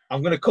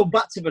 I'm going to come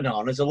back to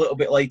bananas a little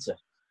bit later.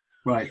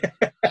 Right.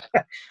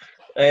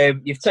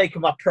 You've taken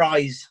my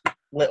prize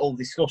little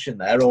discussion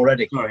there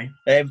already. Sorry.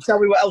 Tell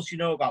me what else you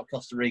know about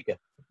Costa Rica.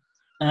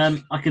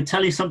 I can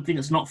tell you something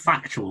that's not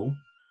factual,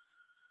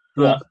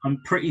 but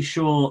I'm pretty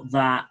sure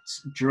that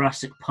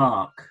Jurassic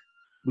Park,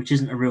 which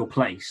isn't a real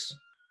place,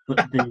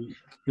 but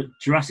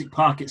Jurassic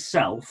Park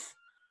itself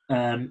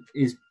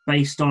is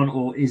based on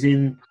or is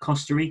in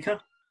Costa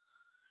Rica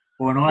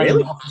or an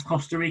island off of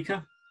Costa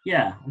Rica.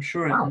 Yeah, I'm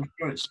sure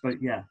it's spoke.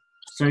 Yeah.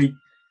 So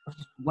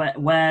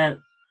where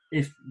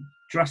if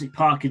Jurassic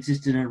Park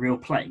existed in a real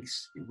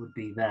place, it would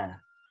be there.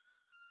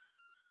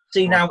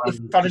 See, now, if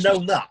I'd have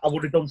known that, I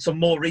would have done some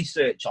more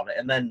research on it,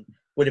 and then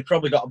we'd have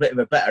probably got a bit of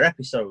a better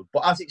episode.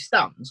 But as it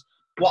stands,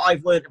 what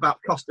I've learned about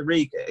Costa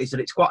Rica is that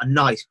it's quite a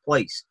nice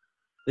place.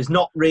 There's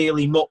not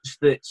really much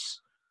that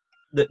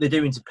they're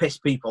doing to piss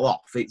people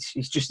off.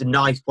 It's just a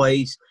nice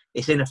place.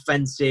 It's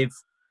inoffensive,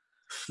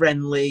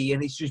 friendly,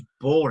 and it's just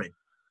boring.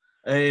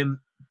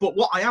 But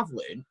what I have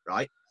learned,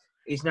 right,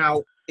 is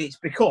now it's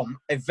become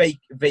a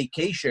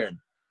vacation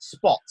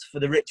spot for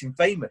the rich and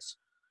famous,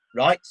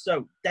 right?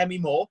 So Demi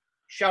Moore,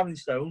 Sharon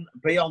Stone,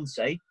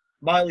 Beyonce,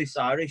 Miley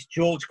Cyrus,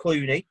 George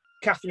Clooney,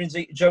 Catherine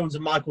Zeta-Jones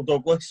and Michael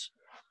Douglas,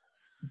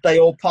 they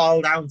all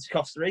pile down to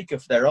Costa Rica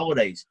for their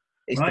holidays.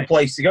 It's the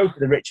place to go for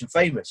the rich and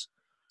famous.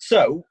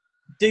 So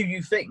do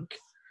you think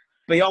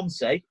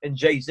Beyonce and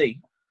Jay-Z,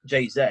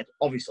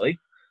 obviously,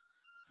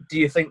 do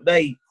you think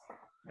they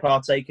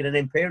partake in an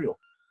Imperial?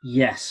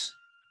 Yes.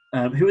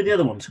 Who are the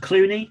other ones?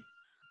 Clooney?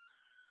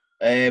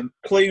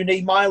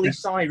 Clooney, Miley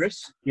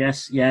Cyrus.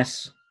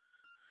 Yes.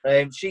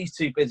 She's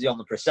too busy on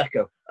the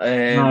Prosecco.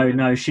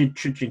 No, she'd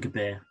drink a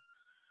beer.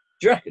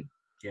 Do you reckon?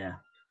 Yeah.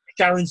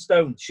 Sharon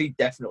Stone, she'd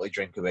definitely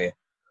drink a beer.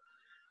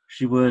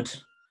 She would.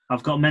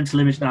 I've got a mental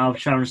image now of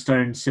Sharon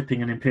Stone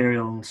sipping an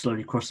Imperial and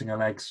slowly crossing her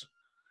legs.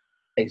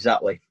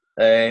 Exactly.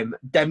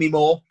 Demi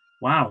Moore.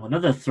 Wow,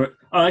 another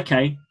Oh,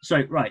 okay.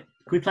 So, right.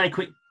 Can we play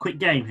a quick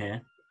game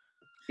here?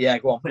 Yeah,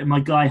 go on. Putting my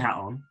guy hat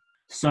on.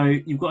 So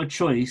you've got a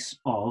choice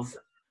of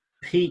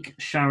peak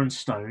Sharon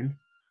Stone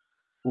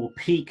or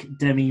peak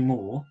Demi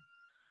Moore.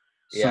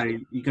 So Yeah.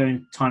 you go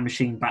in time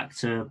machine back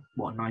to,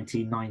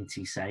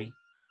 1990, say,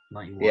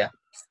 91. Yeah.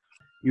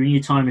 You're in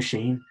your time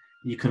machine.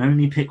 You can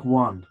only pick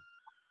one.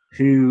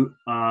 Who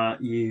are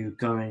you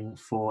going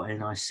for a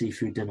nice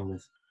seafood dinner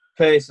with?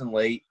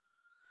 Personally,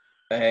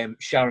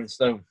 Sharon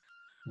Stone.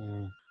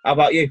 Mm. How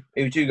about you?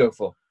 Who would you go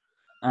for?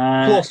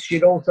 Plus,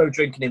 she'd also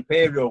drink an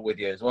Imperial with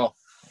you as well.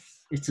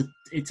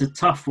 It's a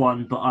tough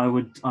one, but I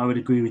would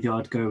agree with you.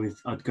 I'd go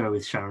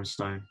with Sharon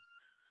Stone.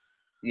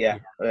 Yeah.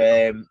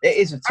 It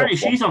is a tough Apparently,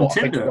 she's one. on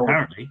Tinder.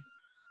 Apparently,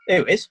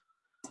 who is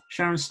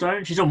Sharon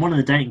Stone? She's on one of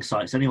the dating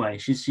sites anyway.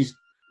 She's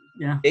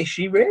yeah. Is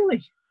she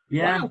really?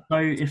 Yeah. Wow. So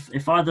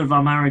if either of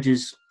our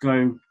marriages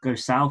go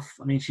south,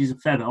 I mean, she's a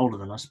fair bit older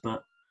than us,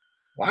 but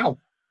wow,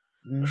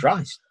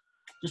 Christ,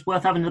 just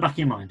worth having in the back of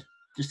your mind,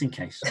 just in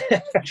case.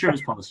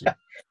 Insurance policy.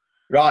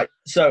 Right.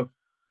 So,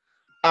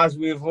 as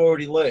we've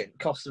already learned,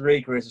 Costa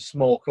Rica is a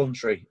small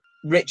country.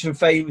 Rich and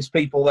famous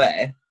people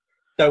there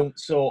don't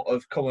sort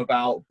of come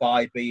about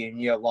by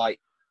being like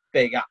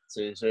big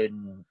actors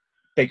and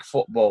big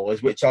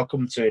footballers, which I'll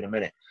come to in a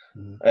minute,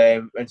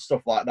 and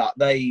stuff like that.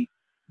 They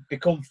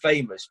become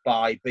famous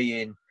by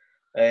being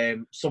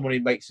someone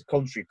who makes the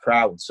country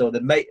proud. So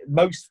the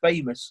most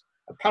famous,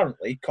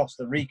 apparently,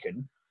 Costa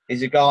Rican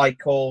is a guy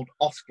called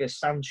Oscar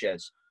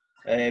Sanchez,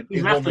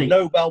 who won the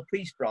Nobel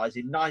Peace Prize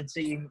in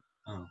 19...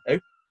 Who?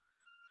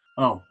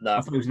 Oh, no.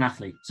 I thought he was an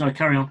athlete. Sorry,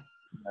 carry on.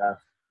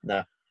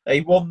 No.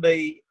 He won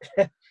the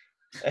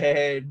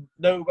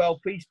Nobel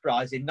Peace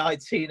Prize in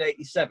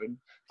 1987.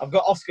 I've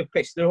got Oscar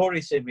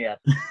Pistorius in my head.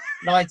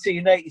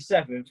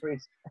 1987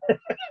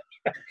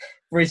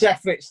 for his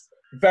efforts,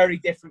 very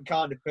different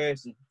kind of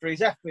person, for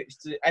his efforts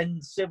to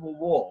end civil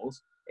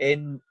wars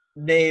in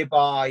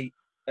nearby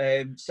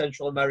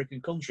Central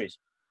American countries.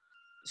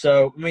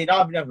 So, I mean,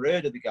 I've never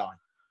heard of the guy,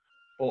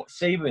 but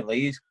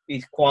seemingly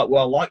he's quite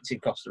well liked in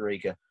Costa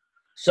Rica.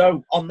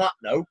 So, on that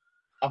note,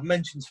 I've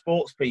mentioned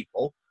sports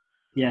people.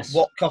 Yes.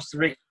 What Costa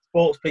Rican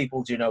sports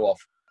people do you know of?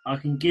 I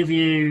can give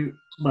you,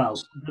 well,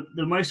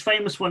 the most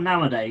famous one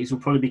nowadays will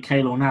probably be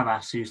Keylor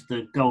Navas, who's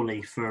the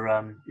goalie for,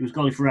 he was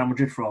goalie for Real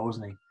Madrid for a while,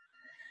 wasn't he?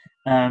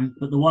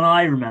 But the one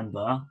I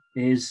remember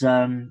is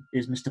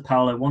Mr.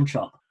 Paulo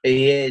Wanchope.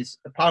 He is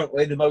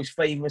apparently the most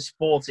famous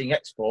sporting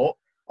export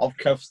of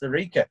Costa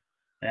Rica.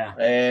 Yeah.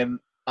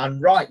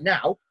 And right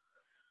now,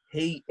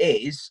 he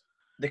is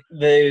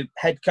the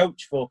head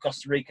coach for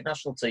Costa Rica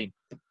national team.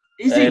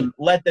 Is he?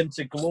 Led them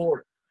to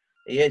glory.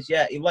 He is,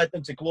 yeah. He led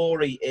them to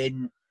glory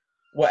in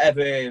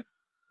whatever,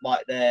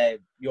 like their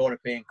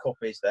European Cup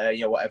is there,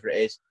 whatever it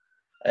is.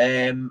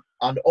 And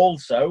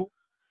also,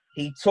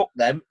 he took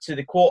them to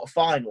the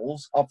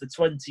quarterfinals of the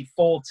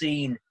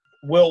 2014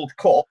 World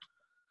Cup,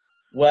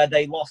 where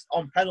they lost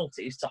on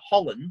penalties to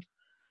Holland,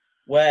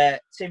 where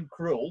Tim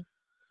Krul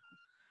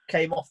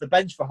came off the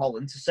bench for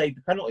Holland to save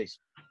the penalties.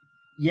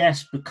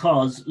 Yes,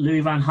 because Louis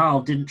van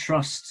Gaal didn't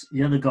trust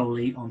the other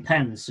goalie on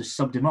pens, so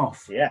subbed him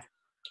off. Yeah.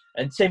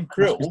 And Tim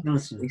Krul,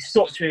 he's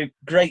such a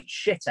great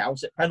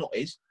shithouse at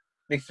penalties,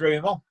 they threw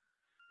him off.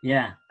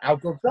 Yeah. How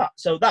good's that?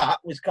 So that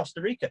was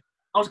Costa Rica.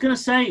 I was going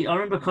to say, I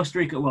remember Costa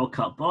Rica World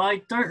Cup, but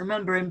I don't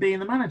remember him being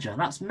the manager.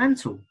 That's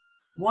mental.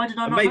 Why did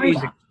I not know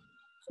that?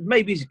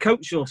 Maybe he's a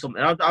coach or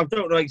something. I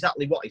don't know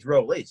exactly what his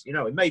role is.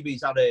 Maybe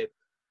he's had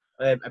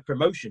a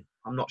promotion.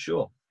 I'm not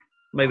sure.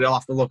 Maybe I'll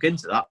have to look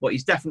into that. But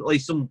he's definitely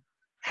some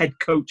head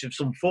coach of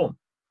some form.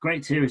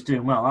 Great to hear he's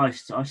doing well. I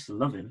used to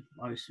love him.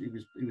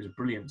 He was a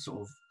brilliant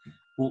sort of.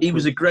 He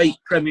was a great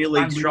Premier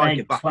League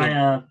striker back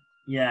in.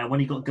 Yeah, when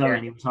he got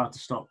going, he was hard to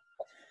stop.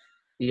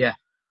 Yeah,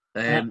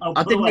 I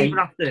didn't even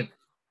have to.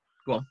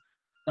 Go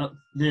on.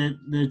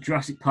 The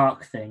Jurassic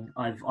Park thing,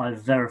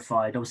 I've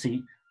verified.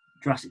 Obviously,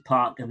 Jurassic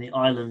Park and the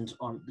island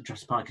on the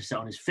Jurassic Park is set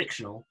on is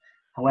fictional.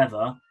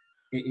 However,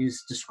 it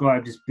is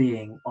described as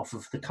being off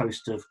of the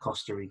coast of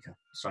Costa Rica.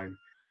 So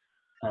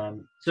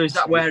is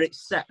that where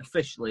it's set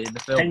officially in the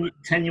film?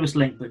 Tenuous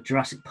link, but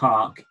Jurassic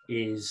Park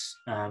is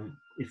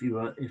if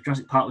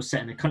Jurassic Park was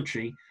set in a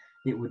country,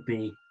 it would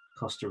be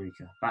Costa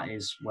Rica. That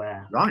is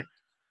where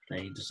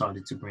they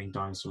decided to bring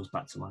dinosaurs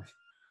back to life.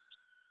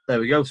 There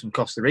we go, some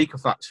Costa Rica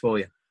facts for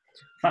you.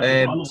 On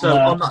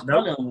that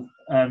note,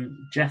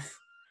 Jeff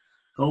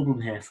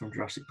Goldblum here from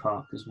Jurassic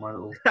Park is my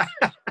little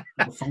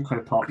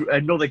Funko Pop.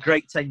 Another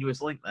great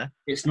tenuous link there.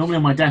 It's normally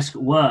on my desk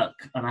at work,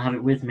 and I have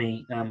it with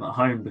me at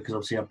home because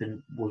obviously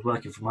was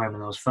working from home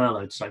and I was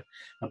furloughed, so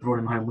I brought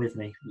him home with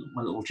me.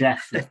 My little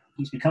Jeff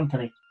keeps me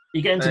company.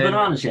 You get into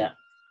bananas yet?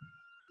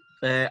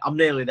 I'm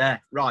nearly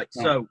there. Right.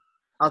 So,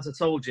 as I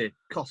told you,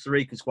 Costa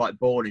Rica's quite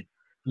boring.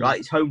 Right,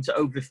 it's home to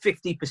over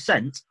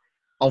 50%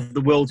 of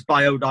the world's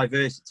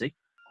biodiversity.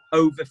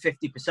 Over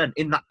 50%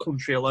 in that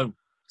country alone.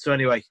 So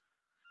anyway,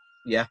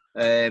 yeah,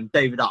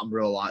 David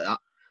Attenborough like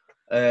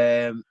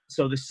that.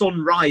 So the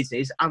sun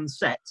rises and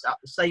sets at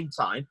the same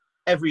time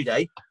every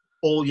day,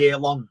 all year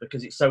long,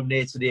 because it's so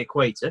near to the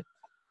equator.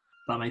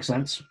 That makes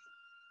sense.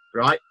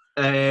 Right.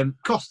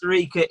 Costa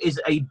Rica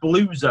is a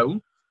blue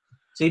zone.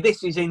 See,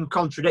 this is in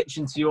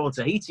contradiction to your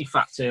Tahiti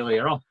fact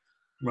earlier on.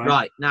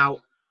 Right. Now,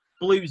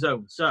 blue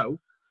zone. So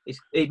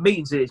it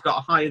means that it's got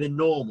a higher than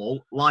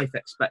normal life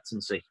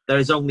expectancy. There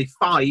is only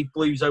 5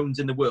 blue zones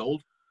in the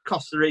world.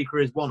 Costa Rica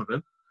is one of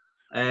them.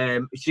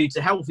 It's due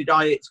to healthy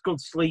diets,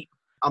 good sleep,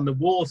 and the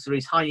water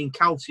is high in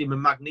calcium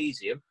and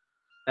magnesium.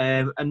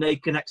 And they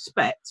can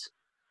expect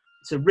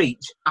to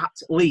reach at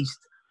least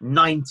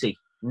 90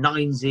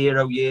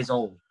 years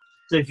old.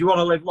 So if you want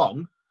to live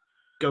long,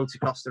 go to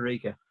Costa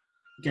Rica.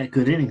 Get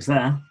good innings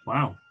there.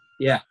 Wow.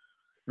 Yeah.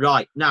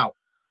 Right. Now,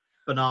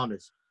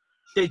 bananas.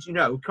 Did you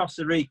know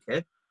Costa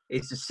Rica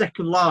is the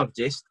second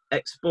largest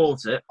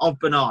exporter of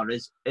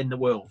bananas in the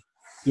world?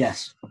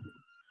 Yes.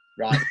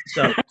 Right.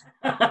 So,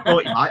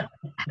 thought you might.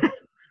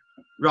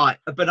 Right.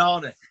 A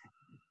banana.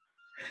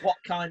 What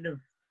kind of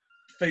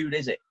food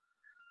is it?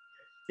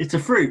 It's a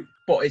fruit.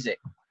 What is it?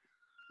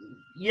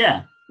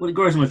 Yeah. Well, it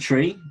grows on a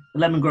tree. A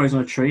lemon grows on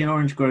a tree. An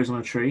orange grows on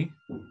a tree.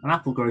 An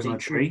apple grows on a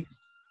tree.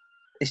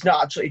 It's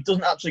not actually. It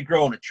doesn't actually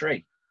grow on a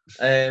tree.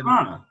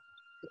 Banana.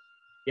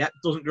 Yeah, it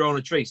doesn't grow on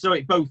a tree. So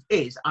it both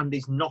is and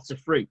is not a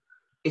fruit.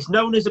 It's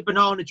known as a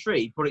banana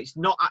tree, but it's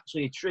not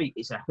actually a tree.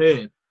 It's a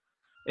herb.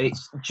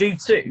 It's due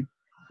to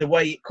the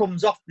way it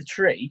comes off the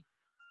tree,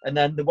 and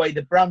then the way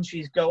the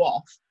branches go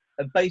off,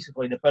 and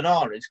basically the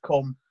bananas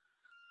come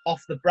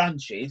off the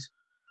branches,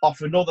 off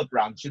another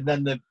branch, and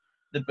then the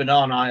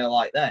banana are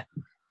like there.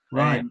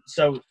 Right.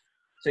 So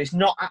it's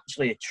not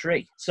actually a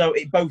tree. So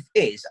it both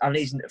is and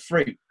isn't a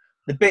fruit.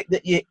 The bit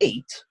that you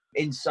eat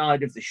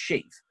inside of the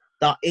sheath,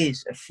 that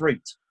is a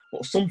fruit.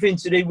 But something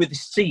to do with the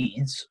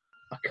seeds,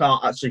 I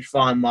can't actually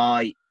find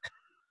my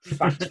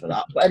facts for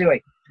that. But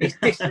anyway, it's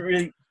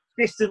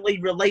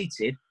distantly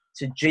related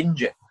to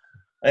ginger.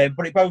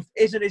 But it both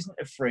is and isn't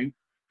a fruit.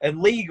 And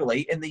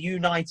legally, in the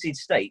United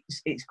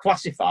States, it's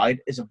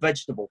classified as a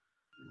vegetable.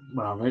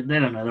 Well, they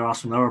don't know. They're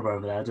asking Norba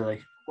over there, do they?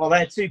 Well,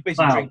 they're too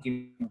busy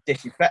drinking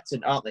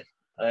disinfectant, aren't they?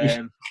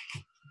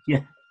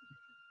 Yeah.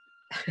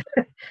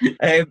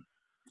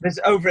 There's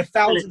over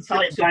 1,000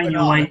 types of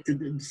banana.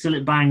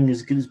 Sillet Bang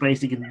is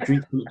basically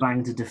drink Sillet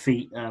Bang to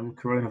defeat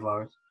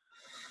coronavirus.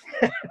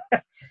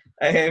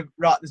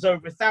 Right, there's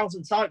over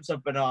 1,000 types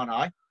of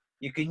banana.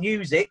 You can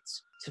use it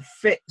to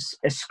fix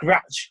a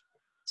scratch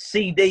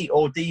CD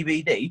or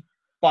DVD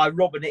by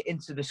rubbing it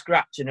into the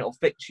scratch, and it'll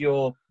fix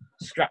your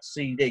scratch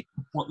CD.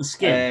 What, the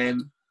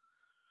skin?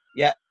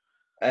 Yeah.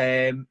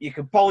 You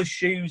can polish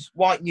shoes,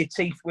 whiten your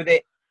teeth with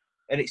it,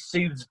 and it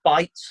soothes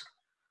bites.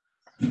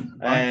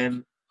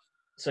 Right.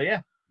 So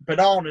yeah,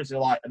 bananas are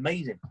like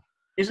amazing.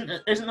 Isn't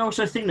there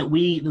also a thing that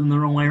we eat them the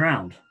wrong way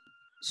around?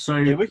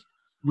 So do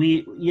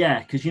we?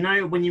 Because you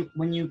know when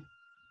you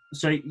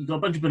so you got a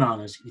bunch of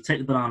bananas, you take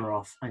the banana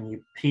off and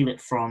you peel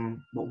it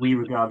from what we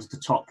regard as the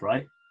top,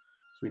 right?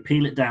 So we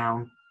peel it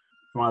down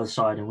from either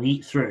side and we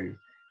eat through,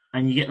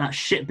 and you get that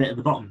shit bit at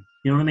the bottom.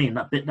 You know what I mean?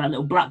 That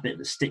little black bit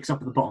that sticks up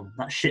at the bottom,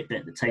 that shit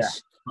bit that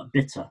tastes like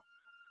bitter.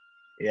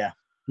 Yeah.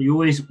 You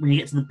always, when you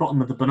get to the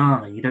bottom of the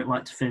banana, you don't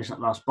like to finish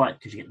that last bite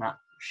because you get that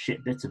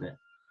shit bitter bit.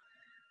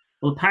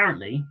 Well,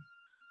 apparently,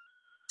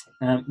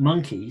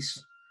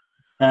 monkeys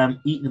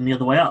eat them the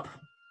other way up.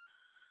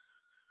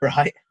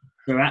 Right.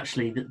 So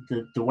actually,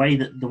 the way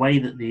that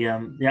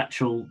the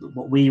actual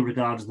what we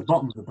regard as the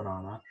bottom of the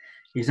banana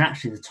is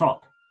actually the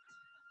top.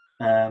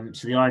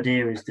 So the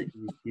idea is that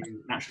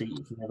you actually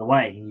eat from the other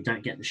way and you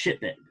don't get the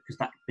shit bit because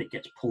that bit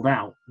gets pulled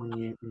out when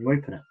you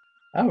open it.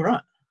 Oh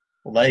right.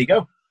 Well, there you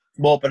go.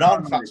 More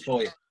banana facts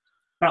for you.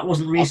 That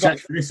wasn't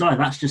research for this side.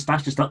 That's just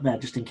up there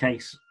just in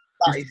case.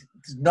 That is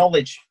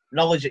knowledge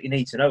that you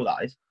need to know.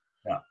 That is.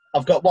 Yeah.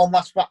 I've got one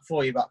last fact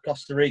for you about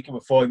Costa Rica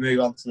before we move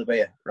on to the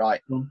beer.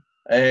 Right.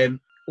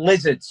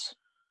 Lizards.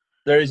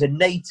 There is a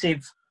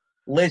native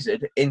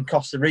lizard in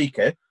Costa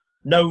Rica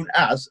known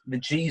as the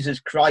Jesus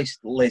Christ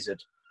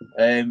lizard.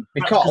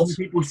 Because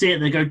when people see it,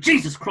 they go,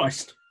 Jesus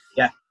Christ.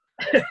 Yeah.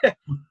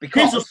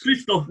 Because Jesus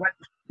Christo.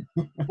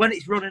 when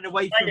it's running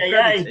away from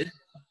predators,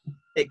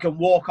 it can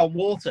walk on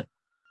water.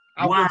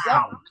 How wow. good's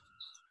that?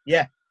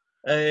 Yeah.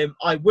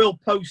 I will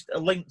post a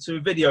link to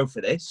a video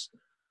for this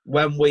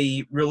when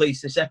we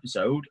release this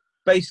episode.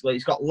 Basically,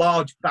 it's got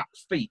large back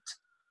feet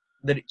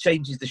that it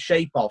changes the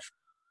shape of,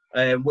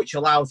 which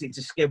allows it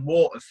to skim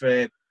water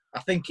for, I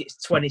think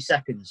it's 20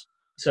 seconds.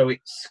 So it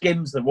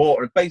skims the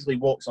water. It basically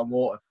walks on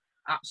water.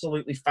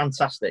 Absolutely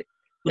fantastic.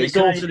 But it's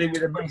all to do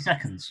with 20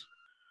 seconds.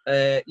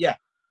 Yeah.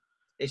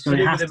 It's to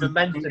do with the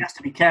momentum. You have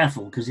to be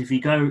careful because if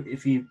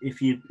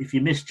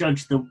you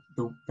misjudge the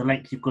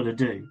length you've got to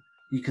do,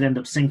 you could end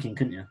up sinking,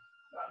 couldn't you?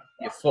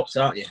 You're fucked,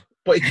 aren't you?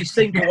 But if you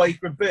sink away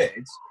from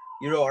birds,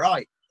 you're all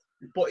right.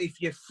 But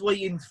if you're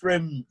fleeing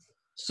from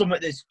something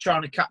that's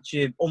trying to catch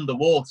you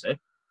underwater,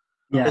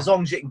 as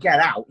long as you can get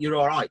out, you're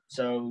all right.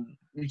 So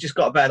you've just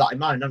got to bear that in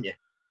mind, haven't you?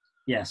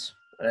 Yes.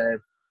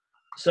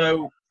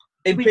 So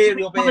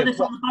Imperial beer. This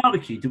on the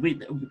barbecue?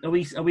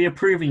 Are we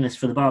approving this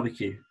for the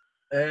barbecue?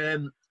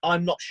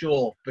 I'm not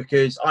sure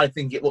because I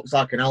think it looks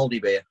like an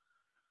Aldi beer.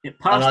 It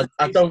passed.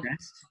 I don't.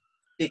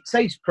 It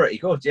tastes pretty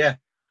good, yeah.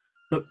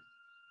 But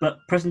But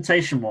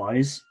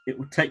presentation-wise, it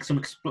would take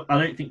some. I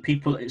don't think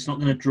it's not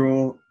going to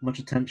draw much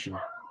attention.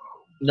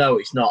 No,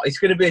 it's not. It's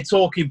going to be a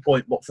talking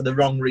point, but for the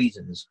wrong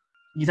reasons.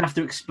 You'd have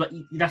to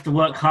explain. You'd have to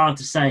work hard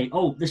to say,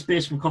 "Oh, this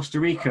beer's from Costa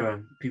Rica,"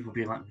 and people would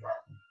be like,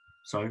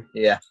 "So."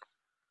 Yeah.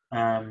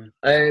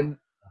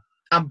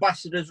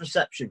 Ambassador's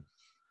reception.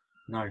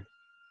 No,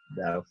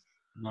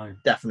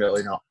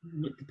 definitely not.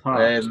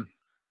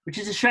 Which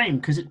is a shame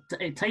because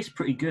it tastes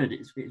pretty good.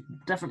 It's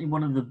definitely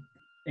one of the.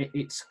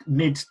 It's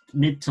mid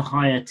to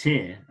higher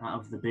tier out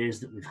of the beers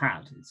that we've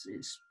had.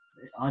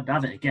 I'd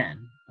have it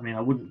again. I mean,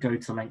 I wouldn't go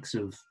to lengths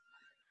of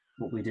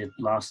what we did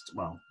last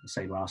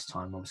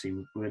time. Obviously,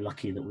 we were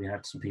lucky that we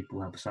had some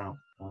people help us out.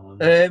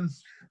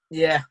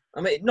 Yeah,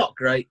 I mean, not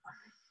great.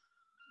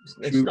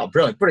 It's not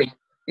brilliant, but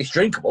it's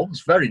drinkable.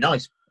 It's very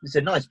nice. It's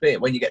a nice beer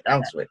when you get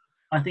down to it.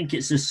 I think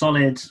it's a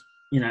solid,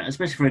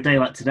 especially for a day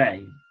like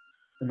today,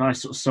 a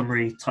nice sort of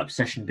summery type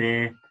session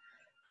beer.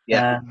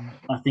 Yeah.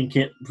 I think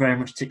it very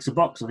much ticks a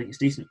box. I think it's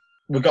decent.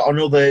 We've got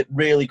another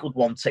really good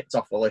one ticked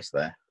off the list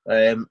there.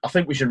 I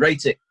think we should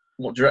rate it.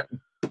 What do you reckon?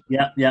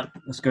 Yeah.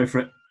 Let's go for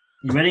it.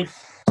 You ready?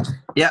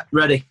 Yeah,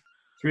 ready.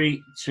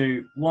 3,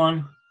 2,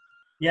 1.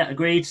 Yeah,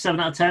 agreed. 7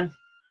 out of 10.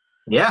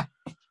 Yeah.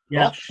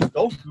 Gosh,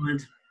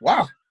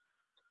 wow.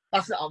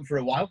 That's not on for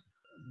a while.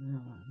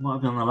 Might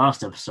have been on the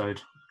last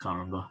episode. Can't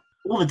remember.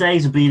 All the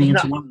days are bleeding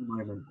into one at the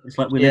moment. It's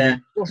like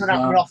we're doesn't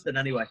happen often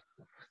anyway.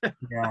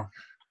 Yeah.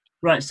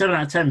 Right, 7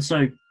 out of 10.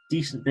 So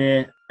decent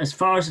beer. As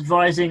far as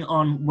advising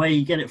on where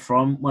you get it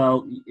from,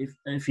 well,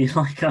 if you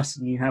like us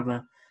and you have do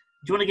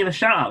you want to give a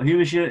shout out? Who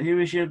was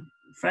your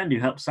friend who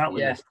helps out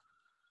with this?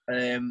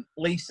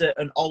 Lisa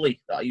and Ollie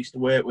that I used to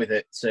work with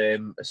at a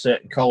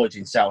certain college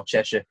in South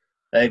Cheshire.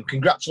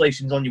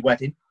 Congratulations on your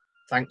wedding.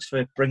 Thanks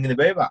for bringing the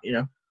beer back.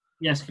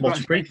 Yes,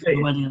 congratulations on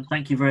the wedding, and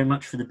thank you very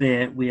much for the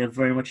beer. We have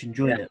very much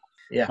enjoyed it.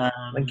 Yeah,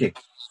 thank you.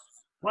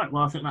 Right,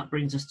 well, I think that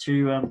brings us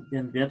to the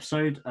end of the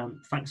episode.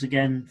 Thanks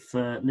again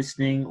for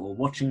listening or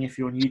watching if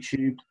you're on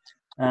YouTube.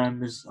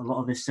 There's a lot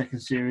of this second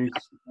series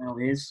now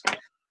is.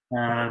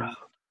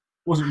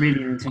 Wasn't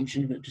really an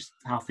intention, but just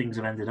how things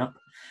have ended up.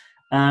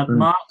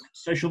 Mark,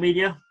 social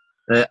media?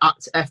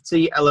 At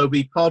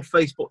FTLOB Pod,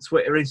 Facebook,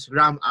 Twitter,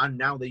 Instagram, and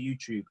now the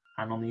YouTube.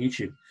 And on the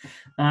YouTube.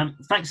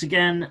 Thanks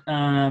again.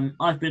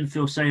 I've been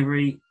Phil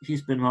Savoury.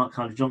 He's been Mark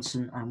Harley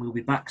Johnson, and we'll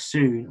be back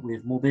soon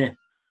with more beer.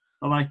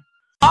 Bye-bye.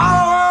 All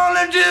I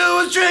want to do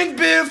is drink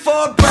beer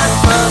for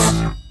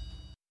breakfast.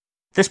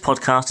 This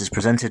podcast is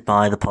presented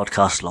by The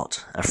Podcast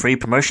Lot, a free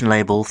promotion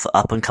label for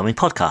up-and-coming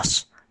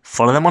podcasts.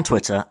 Follow them on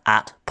Twitter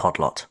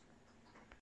 @Podlot.